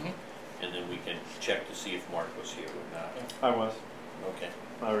minutes. Mhm. And then we can check to see if Mark was here or not. I was. Okay.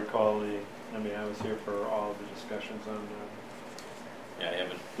 I recall I was here for all the discussions on, Yeah, I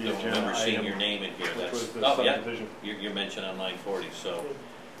haven't, The don't agenda remember seeing item, your name in here. which That's, was the oh, yeah, subdivision. you're mentioned on line 40. So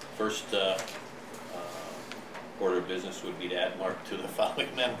first order of business would be to add Mark to the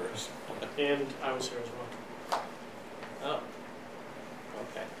following members. And I was here as well. Oh,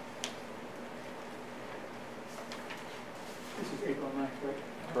 okay. This is April 9th,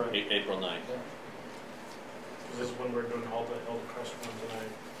 right? Correct. April 9th. This is when we're doing all the Crest ones,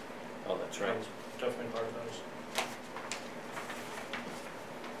 and Oh, that's I right. was definitely part of those.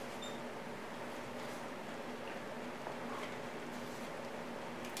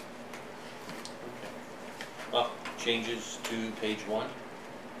 Okay. Well, changes to page 1.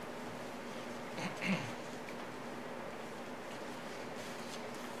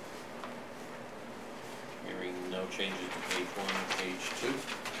 Hearing no changes to page 1 and page 2.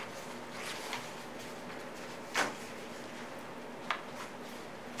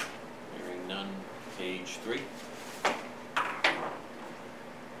 Hearing none, page 3.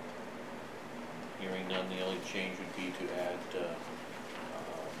 Hearing none, the only change would be to add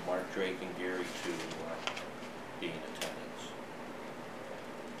Mark Drake and Gary to be in attendance.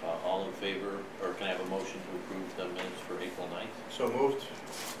 All in favor, or can I have a motion to approve the minutes for April 9th? so moved.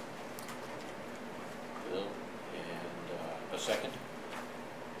 Bill, and a second?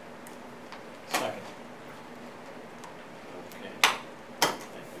 Second. Okay.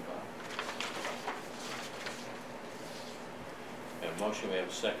 Thank you, Bob. We have a motion, we have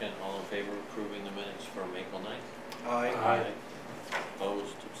a second. All in favor of approving the minutes from April 9th? Aye.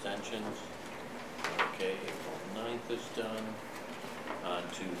 Opposed, abstentions? Okay, April 9th is done. On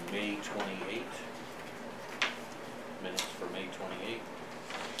to May 28th. Minutes for May 28th.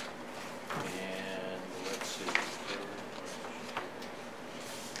 And let's see.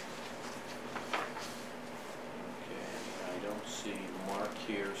 Okay, I don't see Mark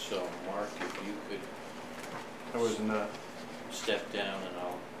here, so Mark, if you could I was not. step down and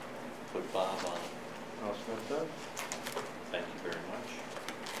I'll put Bob on. I'll step down. Thank you very much.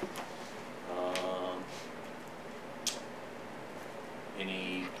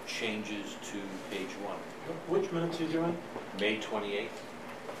 Any changes to page 1? Which minutes are you doing? May 28th?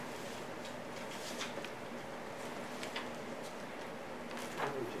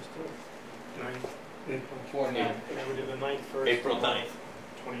 Ninth. April. 4-9. Yeah, we did the 9th first. April 9th.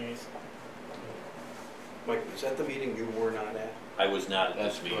 28th. Mike, was that the meeting you were not at? I was not at this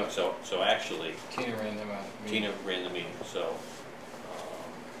That's meeting, correct. so actually, Tina ran them out. Tina ran the meeting, so,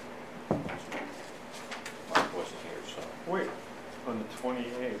 Mark wasn't here, so. Wait, on the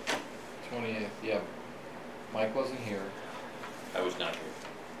 28th. 28th, yeah. Mike wasn't here, I was not here.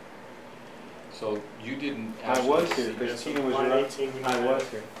 so you didn't I actually was see here, because so Tina was line here. 18 we I did. was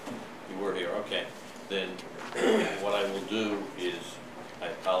here. You were here, okay. Then what I will do is, I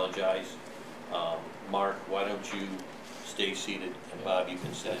apologize. Mark, why don't you stay seated, and Bob, you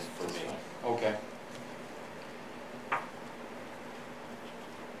can sit in for me. Okay.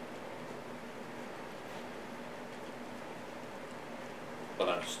 But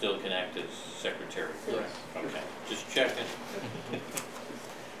I'm still can act as secretary, correct? Yes. Okay, just checking.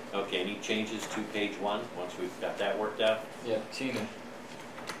 Okay, any changes to page 1, once we've got that worked out? Yeah, Tina,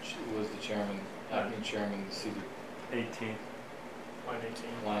 she was the chairman, acting chairman, the seated 18th. Line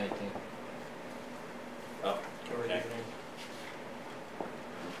 18. line 18. Oh, Or okay. evening.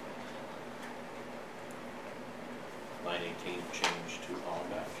 Line 18 changed to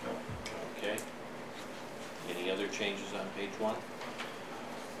Hollenbeck. Okay. Any other changes on page 1?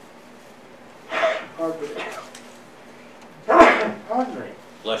 Pardon me.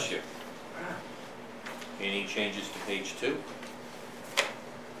 Bless you. Any changes to page 2?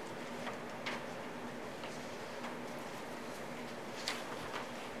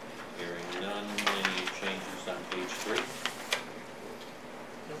 Hearing none. Any changes on page 3?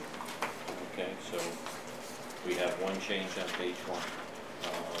 Okay, so we have one change on page 1.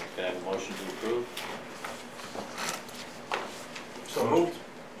 Can I have a motion to approve? So moved.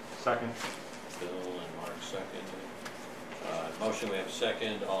 Second. Bill and Mark seconded. Motion, we have a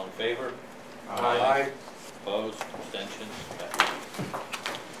second. All in favor? Aye. Opposed? Abstentions? Passed.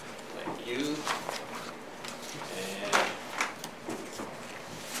 Thank you. And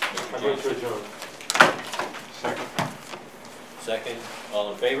I move to adjourn. Second. second,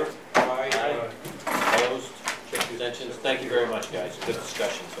 all in favor? Aye. Opposed? Abstentions? Thank you very much, guys. Good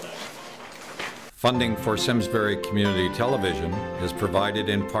discussion tonight. Funding for Simsbury Community Television is provided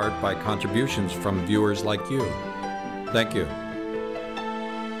in part by contributions from viewers like you. Thank you.